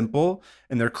were simple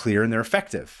and they're clear and they're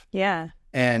effective. Yeah.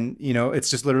 And, you know, it's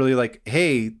just literally like,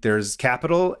 hey, there's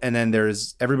capital and then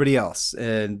there's everybody else.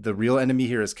 And the real enemy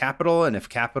here is capital. And if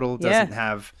capital doesn't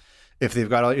have, if they've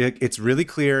got all, it's really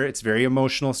clear. It's very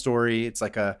emotional story. It's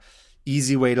like a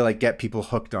easy way to like get people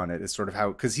hooked on it is sort of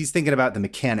how, because he's thinking about the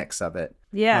mechanics of it.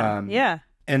 Yeah.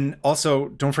 And also,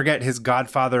 don't forget, his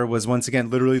godfather was once again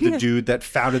literally the dude that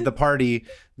founded the party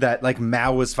that like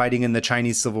Mao was fighting in the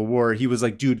Chinese Civil War. He was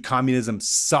like, dude, communism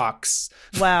sucks.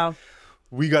 Wow.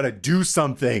 We got to do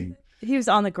something. He was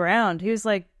on the ground. He was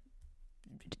like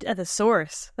at the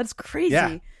source. That's crazy.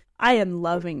 Yeah. I am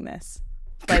loving this,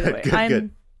 by the way.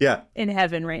 I'm in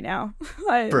heaven right now.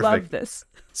 I love this.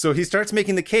 So he starts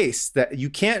making the case that you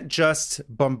can't just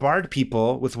bombard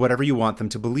people with whatever you want them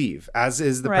to believe, as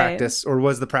is the practice, or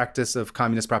was the practice of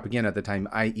communist propaganda at the time,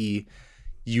 i.e.,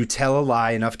 you tell a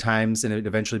lie enough times and it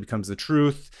eventually becomes the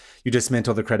truth. You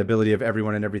dismantle the credibility of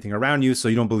everyone and everything around you, so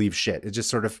you don't believe shit. It just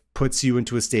sort of puts you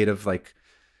into a state of like,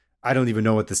 I don't even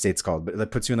know what the state's called, but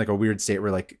it puts you in like a weird state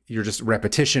where like you're just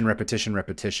repetition.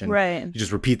 Right. You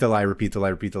just repeat the lie.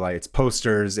 It's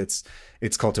posters, it's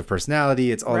cult of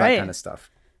personality, it's all that kind of stuff.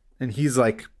 And he's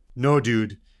like, no,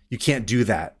 dude, you can't do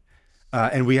that.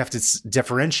 And we have to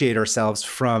differentiate ourselves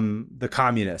from the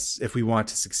communists if we want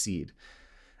to succeed.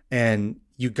 And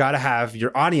you got to have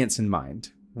your audience in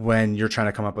mind when you're trying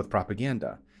to come up with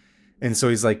propaganda. And so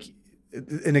he's like,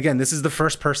 and again, this is the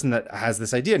first person that has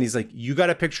this idea. And he's like, you got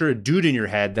to picture a dude in your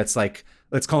head that's like,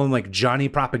 let's call him like Johnny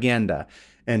Propaganda.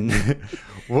 And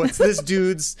what's this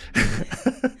dude's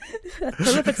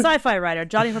prolific sci-fi writer,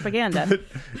 Johnny Propaganda.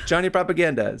 Johnny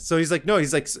Propaganda. So he's like, no,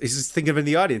 he's just thinking of in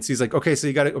the audience. He's like, okay, so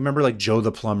you got to remember like Joe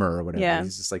the plumber or whatever. Yeah.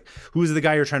 He's just like, who's the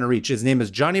guy you're trying to reach? His name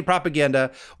is Johnny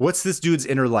Propaganda. What's this dude's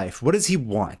inner life? What does he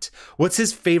want? What's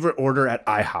his favorite order at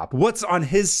IHOP? What's on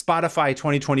his Spotify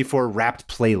 2024 Wrapped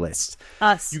playlist?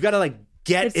 Us. You got to like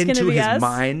get into his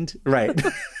mind. Right.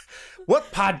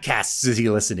 What podcasts is he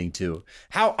listening to?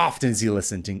 How often is he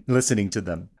listening to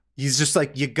them? He's just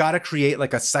like, you got to create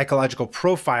like a psychological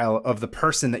profile of the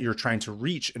person that you're trying to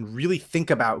reach and really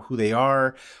think about who they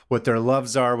are, what their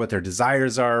loves are, what their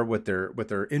desires are, what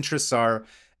their interests are.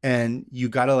 And you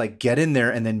got to like get in there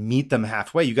and then meet them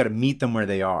halfway. You got to meet them where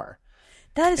they are.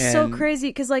 That is so crazy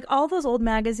because like all those old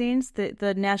magazines,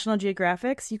 the National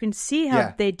Geographics, you can see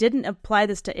how they didn't apply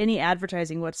this to any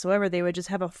advertising whatsoever. They would just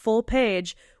have a full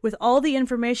page with all the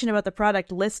information about the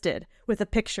product listed with a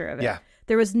picture of it. Yeah.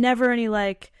 There was never any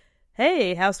like,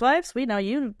 hey, housewives, we know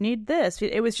you need this.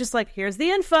 It was just like, here's the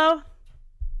info.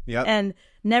 Yeah. And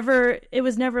it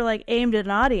was never like aimed at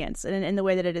an audience in the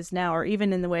way that it is now, or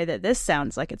even in the way that this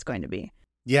sounds like it's going to be.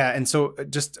 Yeah. And so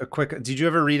just a quick, did you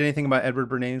ever read anything about Edward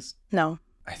Bernays? No.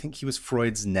 I think he was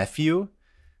Freud's nephew.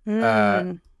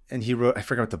 And he wrote, I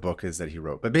forget what the book is that he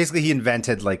wrote, but basically he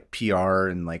invented like PR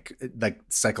and like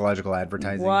psychological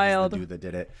advertising. Wild. He's the dude that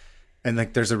did it. And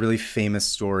like, there's a really famous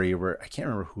story where I can't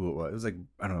remember who it was. It was like,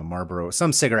 I don't know, Marlboro,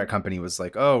 some cigarette company was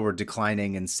like, oh, we're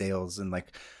declining in sales. And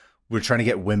like, we're trying to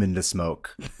get women to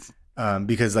smoke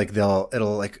because like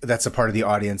it'll like, that's a part of the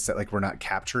audience that like, we're not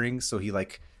capturing. So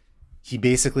he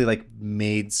basically like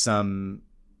made some,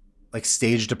 like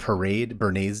staged a parade.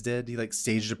 Bernays did. He like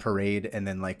staged a parade and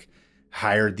then like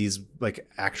hired these like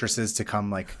actresses to come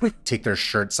like take their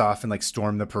shirts off and like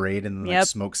storm the parade and like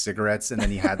smoke cigarettes. And then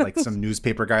he had like some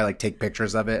newspaper guy like take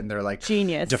pictures of it. And they're like,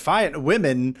 genius, defiant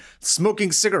women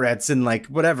smoking cigarettes and like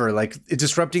whatever, like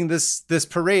disrupting this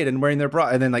parade and wearing their bra.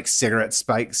 And then like cigarette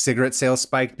sales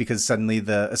spiked because suddenly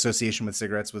the association with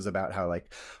cigarettes was about how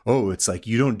like, oh, it's like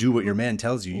you don't do what your man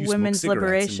tells you. You women's smoke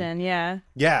cigarettes. liberation.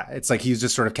 Yeah. It's like he's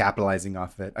just sort of capitalizing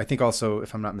off of it. I think also,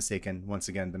 if I'm not mistaken, once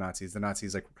again, the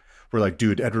Nazis like were like,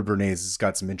 dude, Edward Bernays has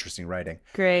got some interesting writing.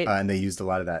 Great. And they used a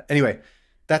lot of that. Anyway,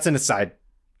 that's an aside.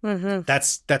 Mm-hmm.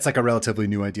 That's like a relatively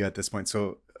new idea at this point.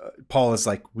 So Paul is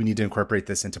like, we need to incorporate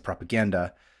this into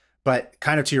propaganda. But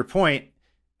kind of to your point,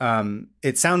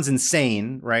 it sounds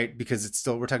insane, right? Because it's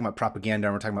still, we're talking about propaganda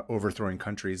and we're talking about overthrowing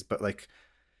countries. But like,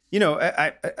 you know,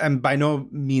 I'm by no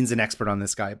means an expert on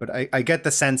this guy, but I get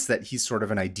the sense that he's sort of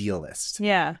an idealist.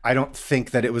 Yeah. I don't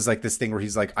think that it was like this thing where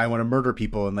he's like, I want to murder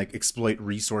people and like exploit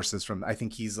resources from, I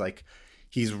think he's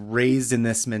raised in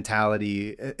this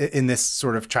mentality, in this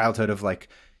sort of childhood of like,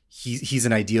 he's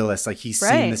an idealist. Like he's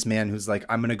seen this man who's like,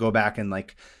 I'm going to go back and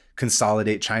like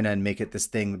consolidate China and make it this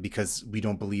thing because we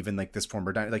don't believe in like this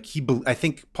former, like I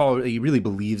think Paul, he really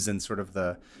believes in sort of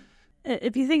the,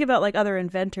 if you think about like other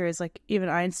inventors, like even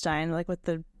Einstein, like with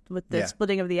the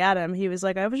splitting of the atom, he was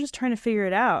like, I was just trying to figure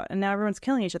it out, and now everyone's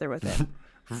killing each other with it.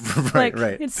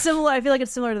 right. It's similar. I feel like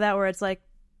it's similar to that, where it's like,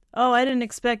 oh, I didn't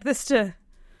expect this to.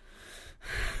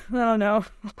 I don't know.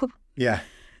 Yeah,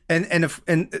 and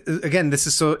again, this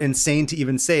is so insane to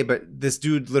even say, but this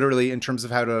dude literally, in terms of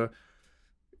how to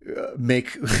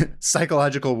make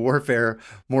psychological warfare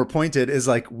more pointed, is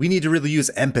like, we need to really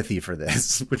use empathy for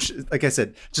this, which, like I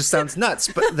said, just sounds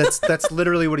nuts, but that's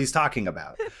literally what he's talking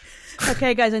about.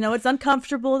 Okay, guys, I know it's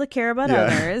uncomfortable to care about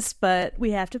others, but we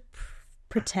have to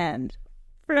pretend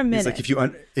for a minute. It's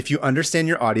like, if you understand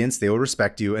your audience, they will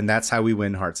respect you, and that's how we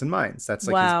win hearts and minds. That's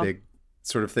like his big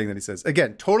sort of thing that he says.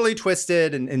 Again, totally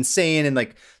twisted and insane and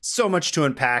like so much to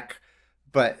unpack.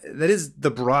 But that is the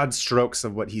broad strokes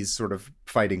of what he's sort of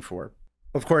fighting for.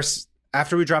 Of course,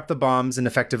 after we drop the bombs and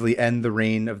effectively end the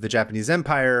reign of the Japanese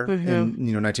Empire in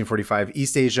 1945,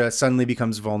 East Asia suddenly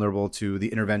becomes vulnerable to the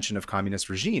intervention of communist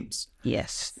regimes.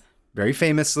 Yes. Very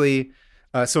famously.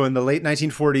 So in the late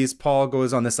 1940s, Paul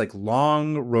goes on this like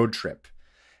long road trip,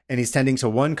 and he's tending to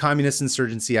one communist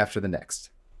insurgency after the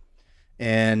next.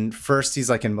 And first he's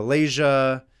like in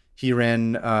Malaysia. He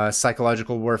ran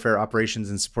psychological warfare operations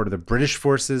in support of the British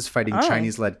forces fighting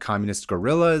Chinese-led communist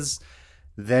guerrillas.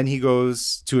 Then he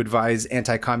goes to advise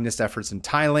anti-communist efforts in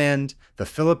Thailand, the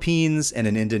Philippines, and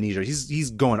in Indonesia. He's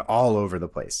going all over the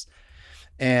place.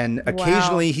 And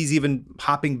occasionally he's even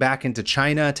hopping back into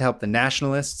China to help the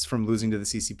nationalists from losing to the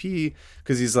CCP,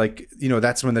 because he's like, you know,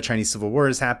 that's when the Chinese Civil War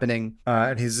is happening.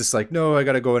 And he's just like, no, I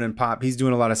got to go in and pop. He's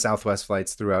doing a lot of Southwest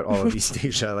flights throughout all of East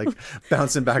Asia, like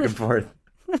bouncing back and forth.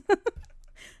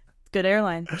 Good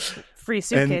airline. Free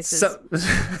suitcases.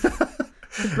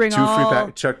 Bring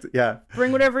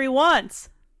bring whatever he wants.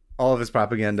 All of his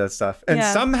propaganda stuff. And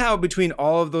somehow between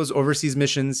all of those overseas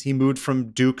missions, he moved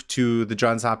from Duke to the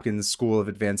Johns Hopkins School of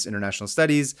Advanced International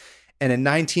Studies. And in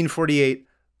 1948,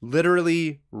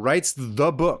 literally writes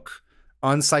the book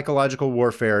on psychological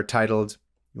warfare titled,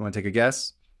 you want to take a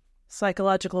guess?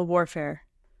 Psychological Warfare.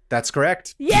 That's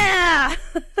correct. Yeah!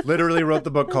 Literally wrote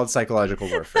the book called Psychological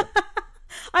Warfare.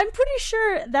 I'm pretty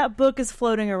sure that book is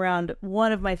floating around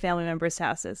one of my family members'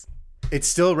 houses. It's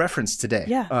still referenced today.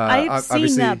 Yeah, I've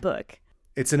seen that book.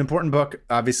 It's an important book.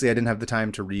 Obviously, I didn't have the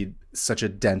time to read such a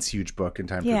dense, huge book in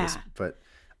time for this. But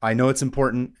I know it's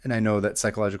important, and I know that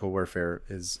psychological warfare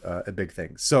is a big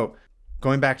thing. So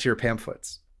going back to your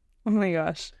pamphlets. Oh my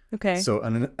gosh. Okay. So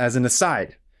as an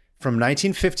aside, from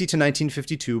 1950 to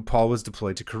 1952, Paul was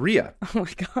deployed to Korea. Oh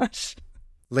my gosh.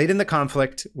 Late in the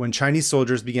conflict, when Chinese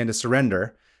soldiers began to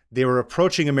surrender, they were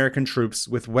approaching American troops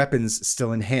with weapons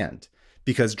still in hand,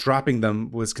 because dropping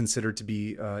them was considered to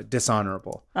be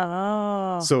dishonorable.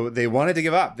 Oh. So they wanted to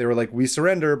give up. They were like, we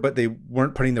surrender, but they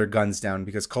weren't putting their guns down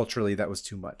because culturally that was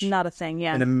too much. Not a thing,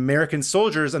 yeah. And American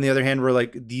soldiers, on the other hand, were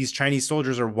like, these Chinese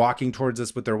soldiers are walking towards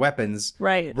us with their weapons.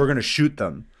 Right. We're going to shoot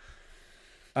them.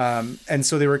 And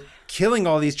so they were killing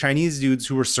all these Chinese dudes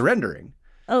who were surrendering.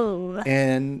 Oh.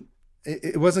 And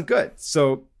it wasn't good.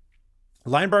 So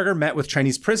Linebarger met with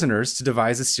Chinese prisoners to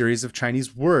devise a series of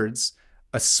Chinese words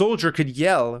a soldier could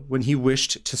yell when he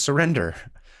wished to surrender.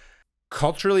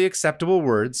 Culturally acceptable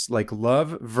words like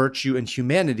love, virtue, and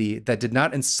humanity that did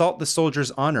not insult the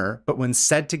soldier's honor, but when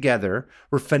said together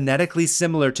were phonetically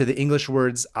similar to the English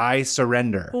words, I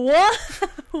surrender. What?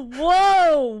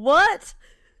 Whoa, what?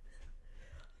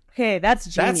 Okay, that's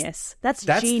genius. That's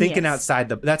genius. Thinking outside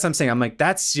that's what I'm saying. I'm like,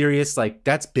 that's serious. Like,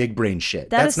 that's big brain shit.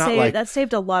 That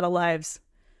saved a lot of lives.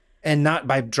 And not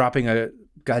by dropping a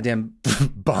goddamn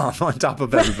bomb on top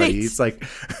of everybody. Right. It's like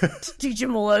to teach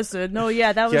him a lesson. No,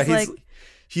 yeah, that was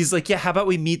he's like, yeah, how about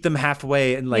we meet them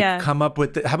halfway and like come up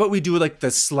with how about we do like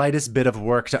the slightest bit of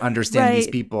work to understand these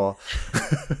people.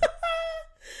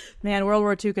 Man, World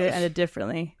War II could have ended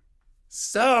differently.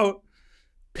 So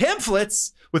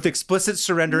pamphlets with explicit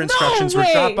surrender instructions were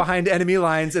dropped behind enemy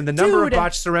lines, and the number of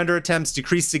botched surrender attempts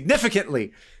decreased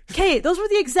significantly. Okay, those were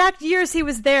the exact years he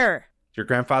was there. Your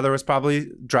grandfather was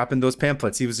probably dropping those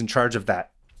pamphlets. He was in charge of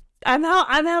that. I'm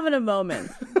having a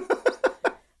moment.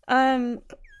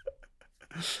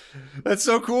 That's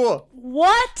so cool.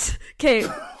 What? Okay.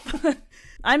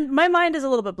 My mind is a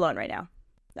little bit blown right now.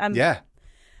 I'm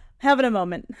having a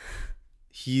moment.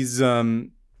 He's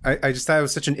I just thought it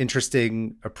was such an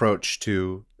interesting approach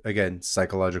to, again,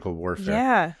 psychological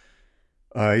warfare.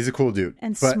 Yeah. He's a cool dude.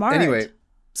 And smart. Anyway,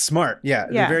 smart.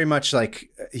 Yeah. Very much like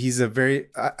he's a very,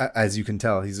 as you can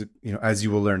tell, he's, as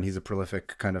you will learn, he's a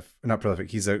prolific not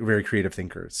prolific. He's a very creative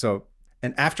thinker. So,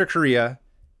 and after Korea,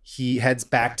 he heads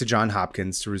back to Johns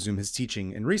Hopkins to resume his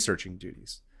teaching and researching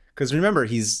duties. Because remember,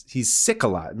 he's sick a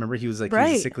lot. Remember, he was like,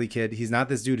 he's a sickly kid. He's not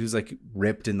this dude who's like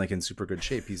ripped and like in super good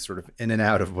shape. He's sort of in and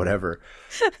out of whatever.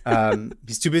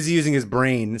 He's too busy using his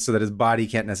brain so that his body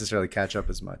can't necessarily catch up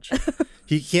as much.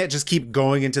 He can't just keep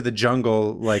going into the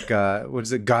jungle like, what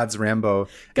is it, God's Rambo.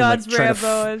 God's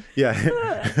Rambo.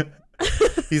 Yeah.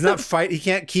 He's not he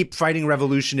can't keep fighting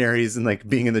revolutionaries and like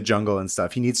being in the jungle and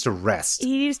stuff. He needs to rest.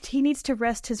 He needs to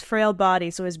rest his frail body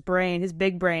so his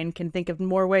big brain can think of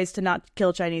more ways to not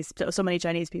kill so many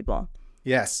Chinese people.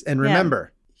 Yes. And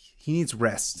remember, he needs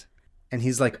rest. And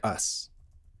he's like us.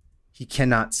 He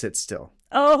cannot sit still.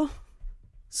 Oh.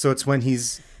 So it's when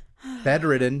he's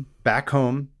bedridden back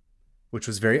home, which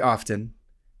was very often,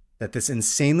 that this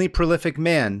insanely prolific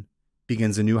man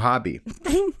begins a new hobby.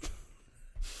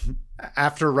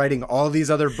 After writing all these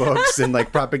other books and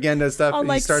like propaganda stuff,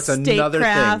 he starts another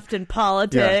statecraft thing. And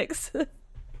politics. Yeah.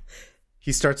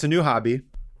 He starts a new hobby,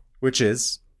 which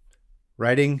is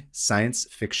writing science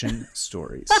fiction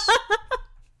stories.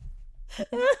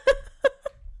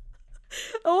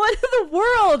 What in the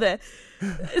world?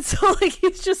 So like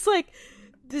he's just like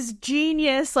this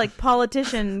genius, like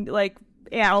politician, like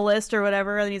analyst or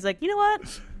whatever, and he's like, you know what?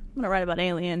 I'm gonna write about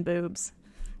alien boobs.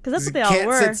 Because that's what they all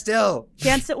were. Can't sit still.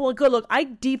 Can't sit. Well, good. Look, I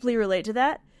deeply relate to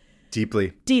that.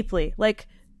 Deeply. Like,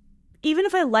 even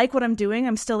if I like what I'm doing,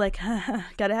 I'm still like,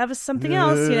 gotta have something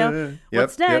else,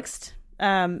 What's next?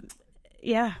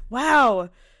 Yeah. Wow.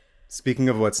 Speaking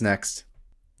of what's next,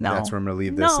 that's where I'm going to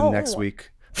leave this in next week.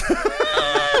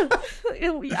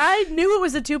 I knew it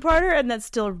was a two-parter, and that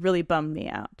still really bummed me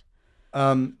out.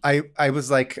 I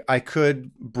was like, I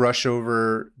could brush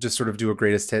over, just sort of do a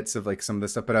greatest hits of like some of the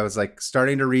stuff, but I was like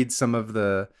starting to read some of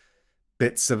the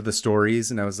bits of the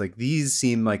stories, and I was like, these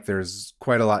seem like there's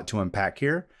quite a lot to unpack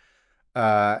here,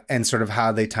 and sort of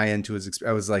how they tie into his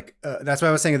experience. I was like, that's why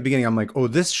I was saying at the beginning, I'm like, oh,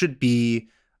 this should be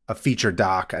a feature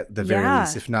doc at the very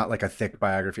least, if not like a thick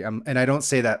biography. And I don't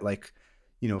say that like,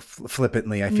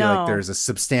 flippantly. I feel like there's a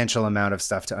substantial amount of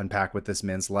stuff to unpack with this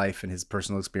man's life and his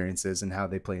personal experiences and how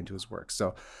they play into his work.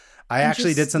 So I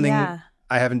actually did something I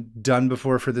haven't done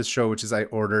before for this show, which is I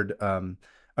ordered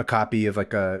a copy of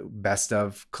like a best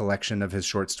of collection of his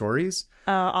short stories.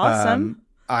 Awesome.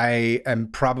 I am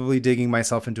probably digging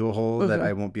myself into a hole that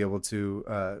I won't be able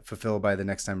to fulfill by the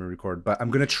next time we record, but I'm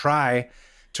going to try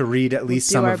to read at least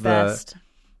some of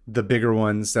the bigger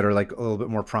ones that are like a little bit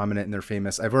more prominent and they're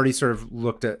famous. I've already sort of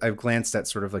I've glanced at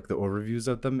sort of like the overviews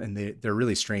of them, and they're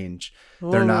really strange. Ooh.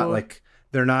 They're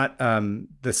not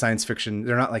the science fiction.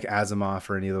 They're not like Asimov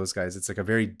or any of those guys. It's like a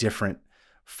very different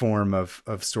form of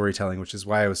storytelling, which is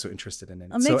why I was so interested in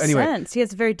it. It makes sense. He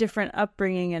has a very different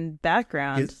upbringing and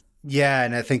background. Yeah,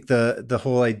 and I think the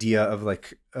whole idea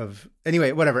of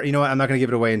anyway, whatever. You know what? I'm not going to give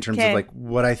it away in terms of like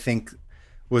what I think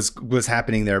was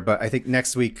happening there, but I think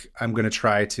next week I'm going to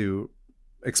try to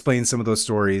explain some of those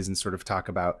stories and sort of talk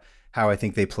about how I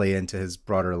think they play into his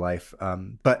broader life.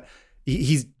 But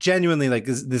he's genuinely like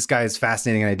this guy is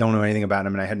fascinating, and I don't know anything about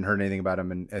him, and I hadn't heard anything about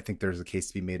him, and I think there's a case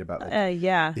to be made about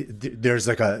there's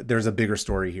a bigger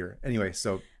story here. Anyway,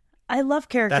 so I love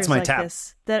characters like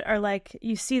this that are like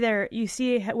you see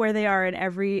where they are in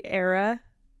every era,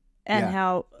 and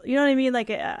how, you know what I mean?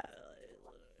 Like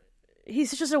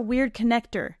he's just a weird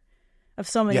connector of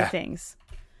so many things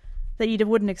that you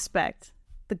wouldn't expect.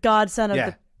 The godson of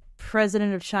the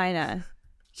president of China.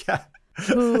 Yeah.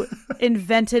 Who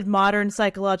invented modern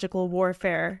psychological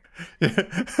warfare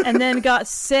and then got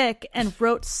sick and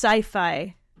wrote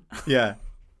sci-fi. Yeah.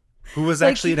 Who was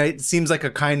actually, it seems like a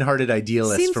kind-hearted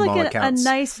idealist from all accounts. A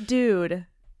nice dude.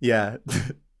 Yeah.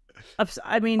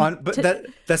 I mean,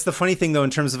 that's the funny thing though, in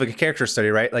terms of like a character study,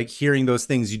 right? Like hearing those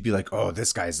things, you'd be like, oh,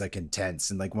 this guy's like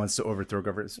intense and like wants to overthrow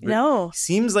government. No.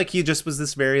 Seems like he just was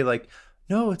this very like,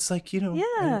 no, it's like, you know,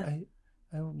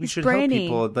 we should help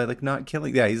people by like not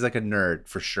killing. Yeah, he's like a nerd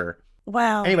for sure.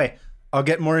 Wow. Anyway, I'll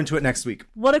get more into it next week.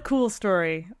 What a cool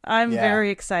story. I'm very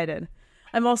excited.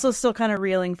 I'm also still kind of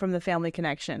reeling from the family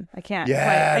connection. I can't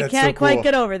quite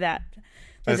get over that.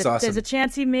 That's awesome. There's a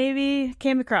chance he maybe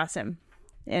came across him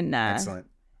in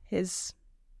his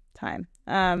time.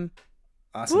 Awesome.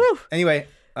 Woo! Anyway,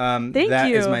 that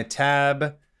is my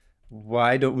tab.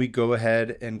 Why don't we go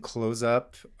ahead and close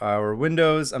up our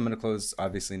windows? I'm going to close,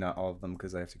 obviously not all of them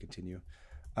because I have to continue.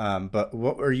 But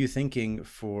what were you thinking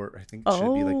for, I think it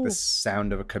should be like the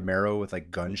sound of a Camaro with like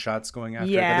gunshots going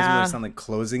after it. That doesn't really sound like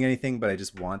closing anything, but I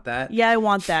just want that. Yeah, I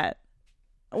want that.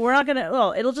 We're not going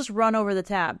to, it'll just run over the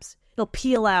tabs. It'll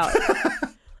peel out.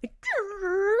 Like,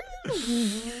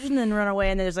 and then run away,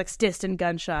 and then there's like distant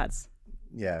gunshots.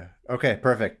 Yeah. Okay,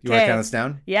 perfect. You want to count us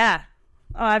down? Yeah.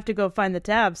 Oh, I have to go find the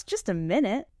tabs. Just a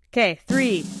minute. Okay,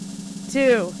 3,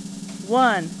 2,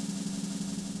 1.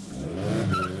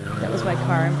 That was my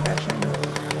car impression.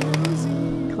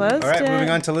 Closed. All right, moving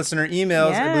on to listener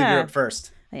emails. I believe you're up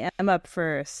first. I am up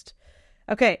first.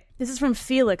 Okay, this is from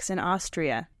Felix in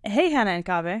Austria. Hey, Hannah and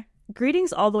Kaveh.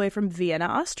 Greetings all the way from Vienna,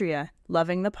 Austria.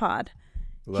 Loving the pod.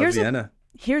 Love Vienna.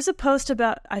 Here's a post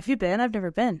about... Have you been? I've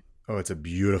never been. Oh, it's a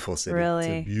beautiful city.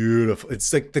 Really? It's beautiful.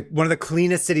 It's like one of the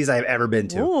cleanest cities I've ever been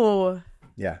to. Ooh.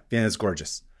 Yeah, Vienna's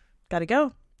gorgeous. Gotta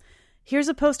go. Here's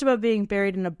a post about being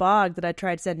buried in a bog that I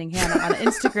tried sending Hannah on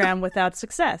Instagram without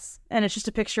success. And it's just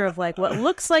a picture of like what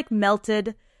looks like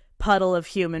melted puddle of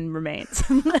human remains.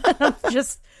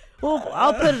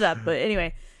 I'll put it up. But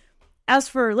anyway, as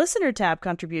for listener tab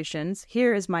contributions,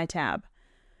 here is my tab.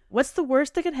 What's the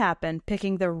worst that could happen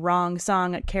picking the wrong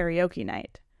song at karaoke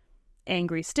night?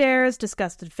 Angry stares,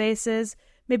 disgusted faces,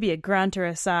 maybe a grunt or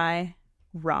a sigh.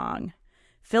 Wrong.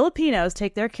 Filipinos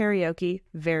take their karaoke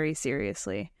very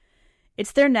seriously.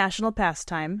 It's their national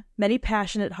pastime, many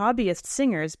passionate hobbyist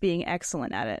singers being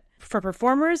excellent at it. For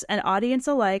performers and audience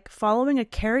alike, following a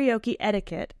karaoke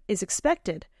etiquette is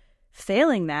expected.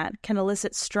 Failing that can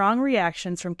elicit strong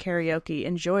reactions from karaoke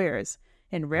enjoyers.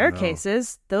 In rare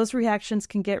cases, those reactions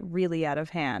can get really out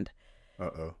of hand.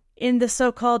 Uh-oh. In the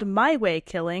so-called My Way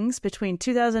killings between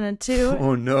 2002...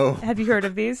 Oh, no. Have you heard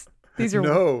of these? These are...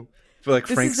 No. For like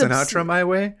Frank Sinatra, My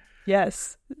Way?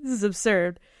 Yes. This is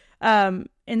absurd. In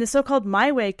the so-called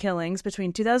My Way killings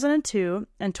between 2002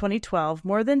 and 2012,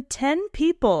 more than 10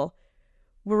 people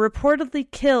were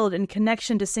reportedly killed in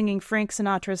connection to singing Frank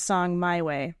Sinatra's song My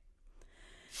Way.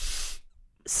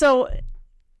 So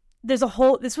there's a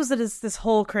whole... This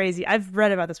whole crazy... I've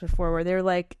read about this before where they're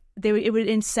like... It would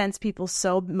incense people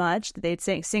so much that they'd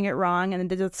sing it wrong,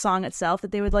 and then the song itself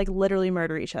that they would like literally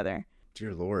murder each other.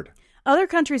 Dear Lord. Other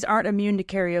countries aren't immune to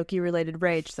karaoke-related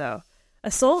rage, though.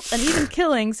 Assault and even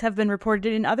killings have been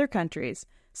reported in other countries.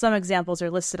 Some examples are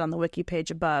listed on the wiki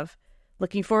page above.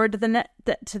 Looking forward to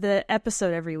the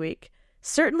episode every week.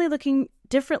 Certainly looking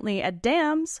differently at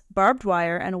dams, barbed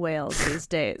wire, and whales these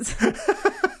days.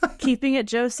 Keeping it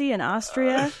Josie in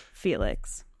Austria,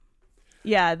 Felix.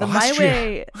 Yeah, the My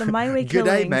Way killings. Good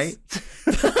day, mate.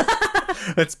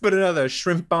 Let's put another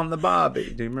shrimp on the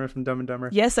barbie. Do you remember from Dumb and Dumber?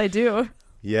 Yes, I do.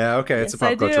 Yeah, okay. It's a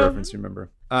pop culture reference, you remember.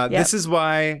 This is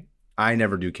why I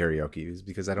never do karaoke, is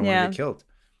because I don't want to get killed.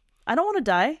 I don't want to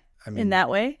die in that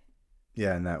way.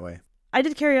 Yeah, in that way. I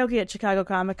did karaoke at Chicago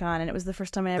Comic-Con, and it was the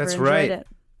first time I ever enjoyed it.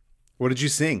 What did you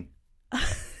sing?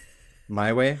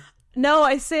 My Way? No,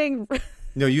 I sang...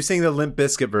 No, you sing the Limp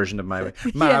Bizkit version of My Way.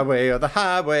 My Way or the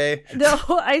Highway. No,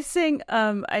 I sang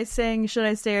Should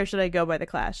I Stay or Should I Go by The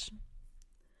Clash.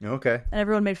 Okay. And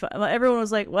everyone made fun. Everyone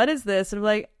was like, "What is this?" And I'm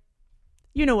like,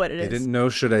 "You know what it is." They didn't know,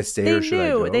 should I stay or should I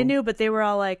go? They knew, but they were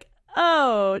all like,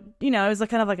 "Oh, it was like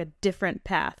kind of like a different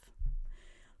path."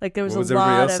 Like there was a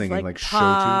lot of singing? like show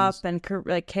pop tunes? and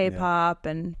like K-pop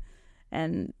and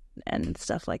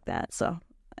stuff like that. So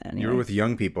anyway. You were with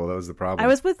young people. That was the problem. I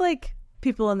was with like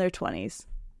people in their 20s.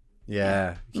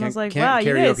 Yeah. And I was like, can't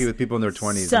wow, karaoke with people in their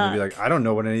 20s. suck. And they'd be like, I don't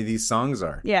know what any of these songs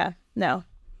are. Yeah. No.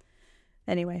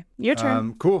 Anyway, your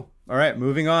turn. Cool. All right.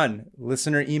 Moving on.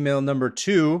 Listener email number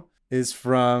 2 is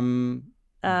from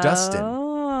Dustin.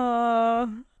 Oh.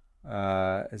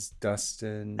 Is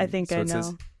Dustin? I think I know.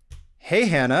 Says, hey,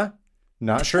 Hannah.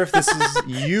 Not sure if this is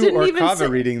you or Kava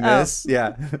reading this. Oh.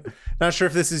 Yeah. Not sure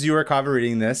if this is you or Kava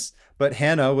reading this, but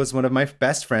Hannah was one of my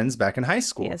best friends back in high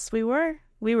school. Yes, we were.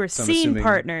 We were scene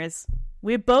partners.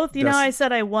 We both, you know, I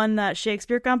said I won that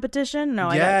Shakespeare competition. No,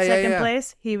 I got second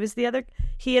place. He was the other.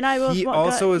 He and I both. He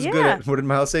also is good at. What did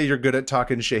Miles say? You're good at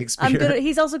talking Shakespeare.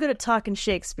 He's also good at talking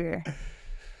Shakespeare.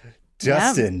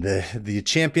 Dustin, the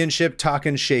championship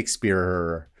talking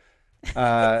Shakespeare.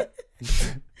 Yeah.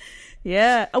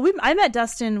 I met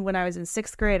Dustin when I was in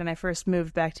 6th grade and I first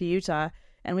moved back to Utah,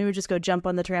 and we would just go jump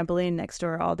on the trampoline next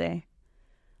door all day.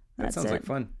 That sounds like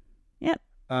fun. Yep.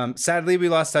 Sadly, we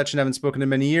lost touch and haven't spoken in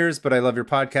many years, but I love your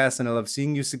podcast and I love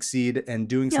seeing you succeed and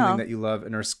doing something that you love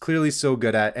and are clearly so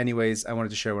good at. Anyways, I wanted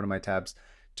to share one of my tabs.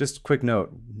 Just quick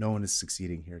note, no one is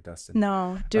succeeding here, Dustin.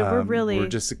 No, dude, we're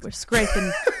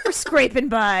scraping, we're scraping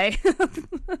by.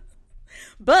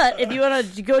 But if you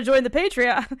want to go join the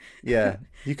Patreon. Yeah,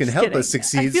 you can help us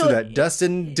succeed so that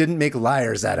Dustin didn't make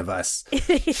liars out of us.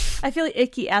 I feel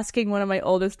icky asking one of my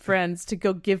oldest friends to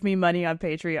go give me money on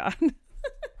Patreon.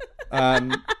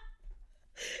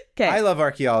 Okay. I love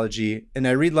archaeology, and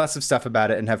I read lots of stuff about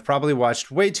it and have probably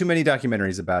watched way too many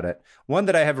documentaries about it. One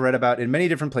that I have read about in many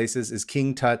different places is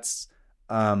King Tut's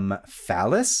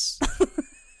phallus.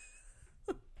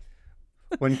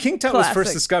 When King Tut was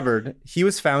first discovered, he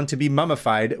was found to be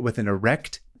mummified with an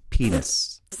erect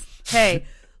penis. Hey,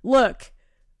 look,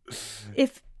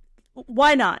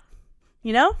 why not?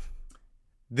 You know?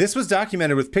 This was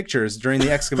documented with pictures during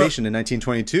the excavation in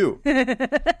 1922.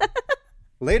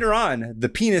 Later on, the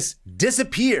penis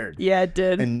disappeared. Yeah, it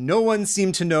did. And no one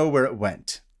seemed to know where it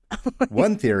went.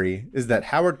 One theory is that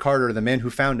Howard Carter, the man who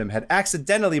found him, had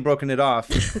accidentally broken it off,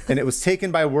 and it was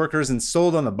taken by workers and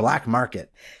sold on the black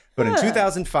market. But in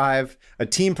 2005, a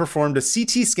team performed a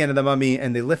CT scan of the mummy,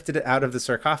 and they lifted it out of the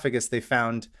sarcophagus. They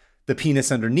found the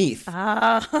penis underneath.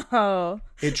 Oh.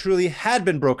 It truly had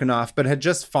been broken off, but had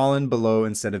just fallen below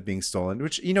instead of being stolen,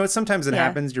 which, sometimes it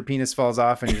happens. Your penis falls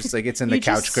off and you're just like, it's in the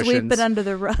couch cushions. You sweep it under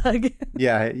the rug.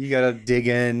 Yeah, you got to dig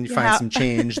in, you find some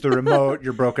change, the remote,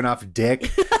 your broken off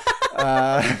dick.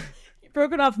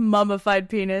 Broken off mummified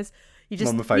penis. You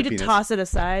just toss it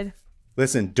aside.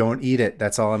 Listen, don't eat it.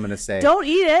 That's all I'm going to say. Don't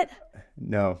eat it.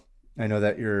 No. I know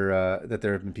that that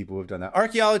there have been people who have done that.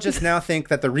 Archaeologists now think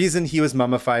that the reason he was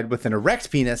mummified with an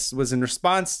erect penis was in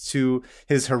response to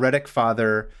his heretic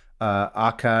father,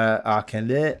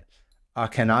 Akhenaten.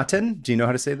 Do you know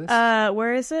how to say this?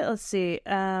 Where is it? Let's see.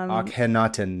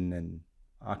 Akhenaten.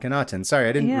 Sorry,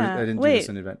 I didn't do this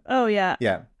in advance. Oh yeah.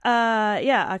 Yeah.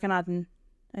 Akhenaten,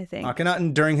 I think.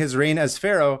 Akhenaten, during his reign as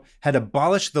pharaoh, had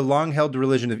abolished the long-held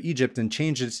religion of Egypt and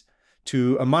changed it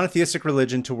to a monotheistic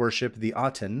religion to worship the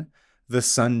Aten, the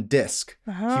sun disk.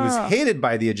 He was hated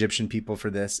by the Egyptian people for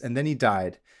this, and then he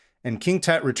died. And King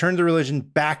Tut returned the religion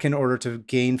back in order to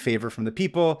gain favor from the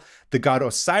people. The god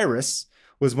Osiris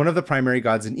was one of the primary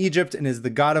gods in Egypt and is the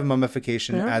god of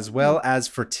mummification as well as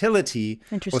fertility.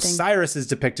 Osiris is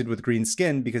depicted with green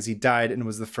skin because he died and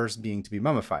was the first being to be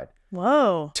mummified.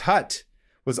 Whoa. Tut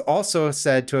was also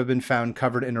said to have been found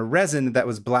covered in a resin that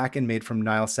was black and made from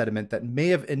Nile sediment that may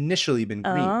have initially been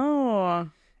green. Oh.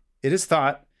 It is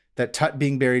thought that Tut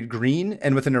being buried green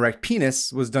and with an erect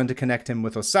penis was done to connect him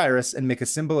with Osiris and make a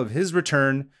symbol of his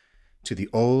return to the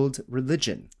old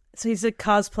religion. So he's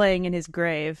cosplaying in his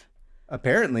grave.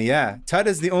 Apparently, yeah. Tut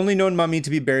is the only known mummy to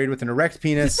be buried with an erect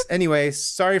penis. Anyway,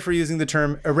 sorry for using the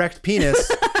term erect penis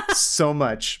so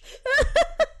much.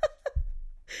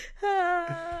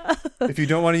 If you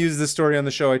don't want to use this story on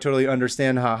the show, I totally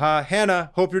understand. Haha.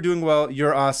 Hannah, hope you're doing well.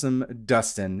 You're awesome,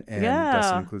 Dustin. And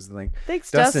Dustin includes the link. Thanks,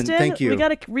 Dustin. Thank you. We got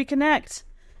to reconnect.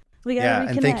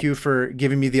 And thank you for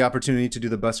giving me the opportunity to do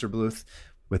the Buster Bluth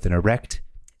with an erect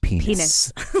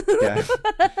penis. Yeah.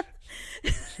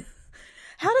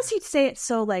 How does he say it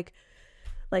so like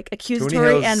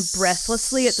accusatory and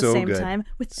breathlessly at the same time?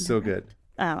 So good.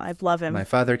 Oh, I love him. My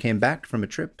father came back from a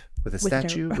trip with a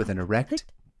statue with an erect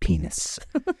penis.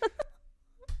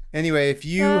 Anyway, if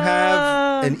you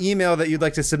have an email that you'd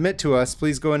like to submit to us,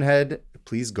 please go ahead.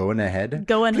 Please,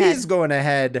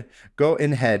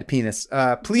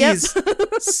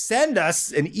 send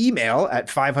us an email at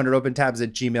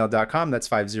 500opentabs@gmail.com. That's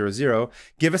 500.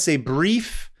 Give us a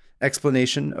brief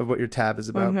explanation of what your tab is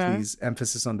about. Please,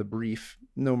 emphasis on the brief.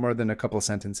 No more than a couple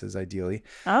sentences, ideally.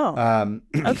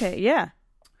 Okay, yeah.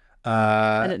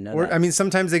 I didn't know that. I mean,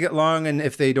 sometimes they get long, and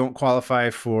if they don't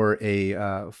qualify for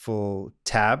a full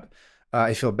tab,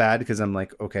 I feel bad because I'm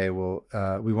like, okay, well,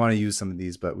 we want to use some of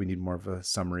these, but we need more of a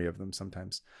summary of them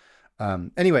sometimes.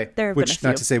 Anyway, which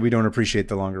not to say we don't appreciate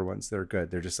the longer ones. They're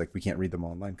good. They're just like, we can't read them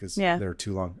all online because they're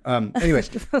too long. Anyway,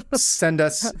 send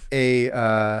us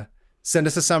a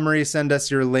summary, send us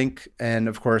your link, and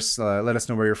of course, let us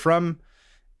know where you're from.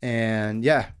 And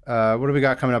what do we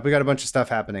got coming up? We got a bunch of stuff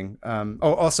happening.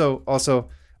 Also,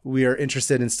 we are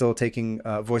interested in still taking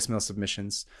voicemail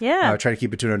submissions. Yeah. Try to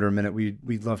keep it to under a minute.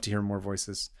 We'd love to hear more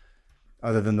voices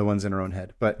other than the ones in our own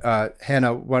head. But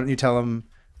Hannah, why don't you tell them,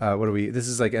 this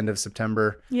is like end of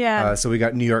September. Yeah. So we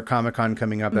got New York Comic Con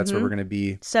coming up. That's where we're going to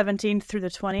be. 17th through the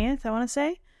 20th, I want to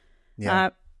say. Yeah.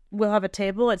 We'll have a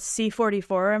table at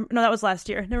C44. No, that was last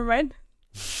year. Never mind.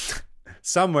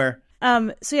 Somewhere.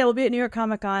 We'll be at New York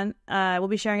Comic Con. We'll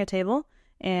be sharing a table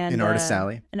and in Artist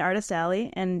Alley.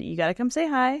 And you gotta come say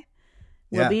hi.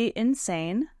 We'll be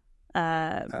insane,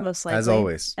 most likely, as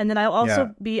always. And then I'll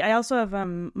also I also have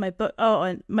my book. Oh,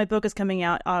 and my book is coming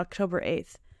out October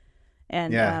 8th,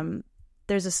 and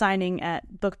there's a signing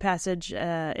at Book Passage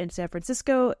in San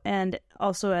Francisco, and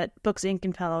also at Books Inc.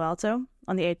 in Palo Alto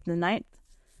on the 8th and the 9th,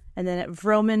 and then at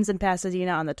Vroman's in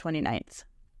Pasadena on the 29th.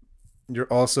 You're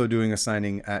also doing a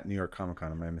signing at New York Comic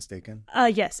Con, am I mistaken?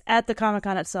 Yes, at the Comic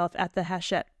Con itself, at the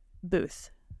Hachette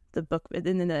booth, the book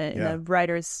in the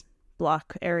writer's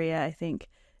block area, I think.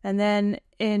 And then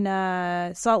in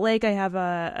Salt Lake, I have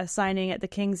a signing at the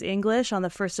King's English on the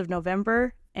 1st of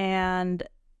November, and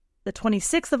the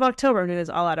 26th of October, I'm doing this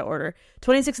all out of order.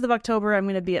 26th of October, I'm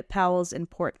going to be at Powell's in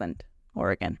Portland,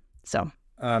 Oregon. So,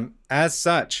 as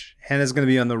such, Hannah's going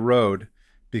to be on the road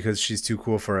because she's too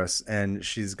cool for us, and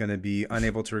she's going to be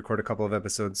unable to record a couple of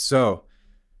episodes. So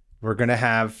we're going to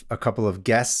have a couple of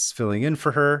guests filling in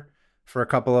for her for a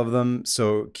couple of them.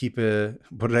 So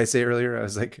what did I say earlier? I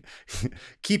was like,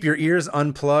 keep your ears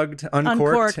uncorked,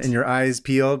 and your eyes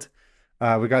peeled.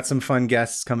 We got some fun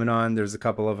guests coming on. There's a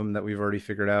couple of them that we've already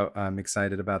figured out. I'm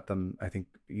excited about them. I think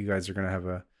you guys are going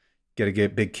to get a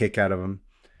big kick out of them.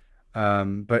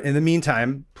 But in the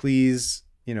meantime, please,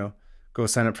 go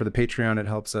sign up for the Patreon. It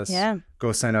helps us. Yeah.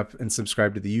 Go sign up and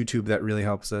subscribe to the YouTube. That really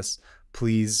helps us.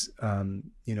 Please,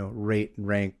 rate,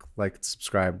 rank, like,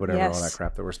 subscribe, whatever, all that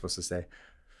crap that we're supposed to say.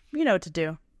 You know what to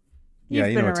do.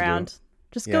 You've been around.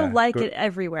 Just go it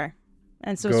everywhere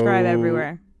and subscribe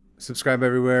everywhere. Subscribe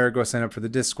everywhere. Go sign up for the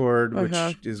Discord,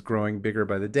 which is growing bigger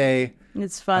by the day.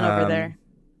 It's fun over there.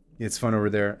 It's fun over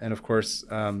there. And of course,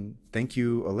 thank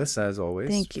you, Alyssa, as always.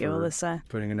 Thank you, Alyssa.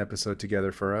 Putting an episode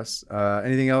together for us.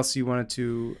 Anything else you wanted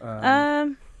to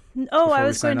I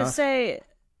was going to say,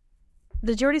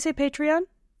 did you already say Patreon?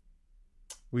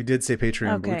 We did say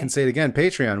Patreon, but we can say it again.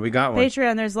 Patreon, we got one.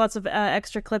 Patreon, there's lots of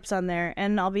extra clips on there,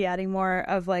 and I'll be adding more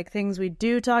of like things we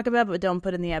do talk about but don't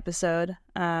put in the episode,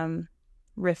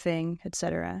 riffing,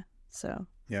 etc. So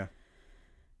yeah.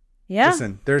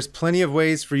 Listen, there's plenty of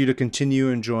ways for you to continue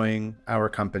enjoying our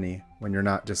company when you're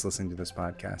not just listening to this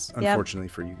podcast, unfortunately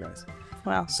for you guys.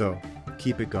 Wow. So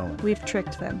keep it going. We've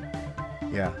tricked them.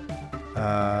 Yeah.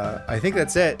 I think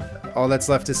that's it. All that's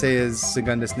left to say is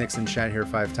Secundus Nixon shat here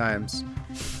 5 times.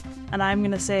 And I'm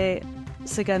going to say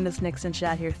Secundus Nixon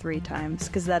shat here 3 times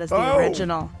because that is the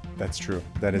original. That's true.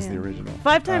 That is the original.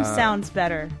 5 times sounds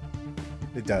better.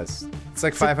 It does. It's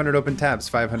like 500 open tabs,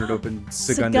 500 open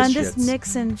Secundus shits.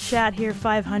 Nixon shat here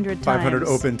 500 times. 500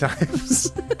 open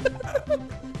times.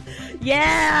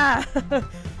 Yeah!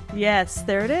 Yes,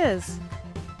 there it is.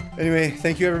 Anyway,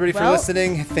 thank you everybody for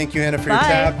listening. Thank you, Hannah, for your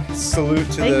tab.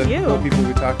 Salute to the people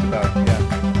we talked about.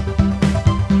 Yeah.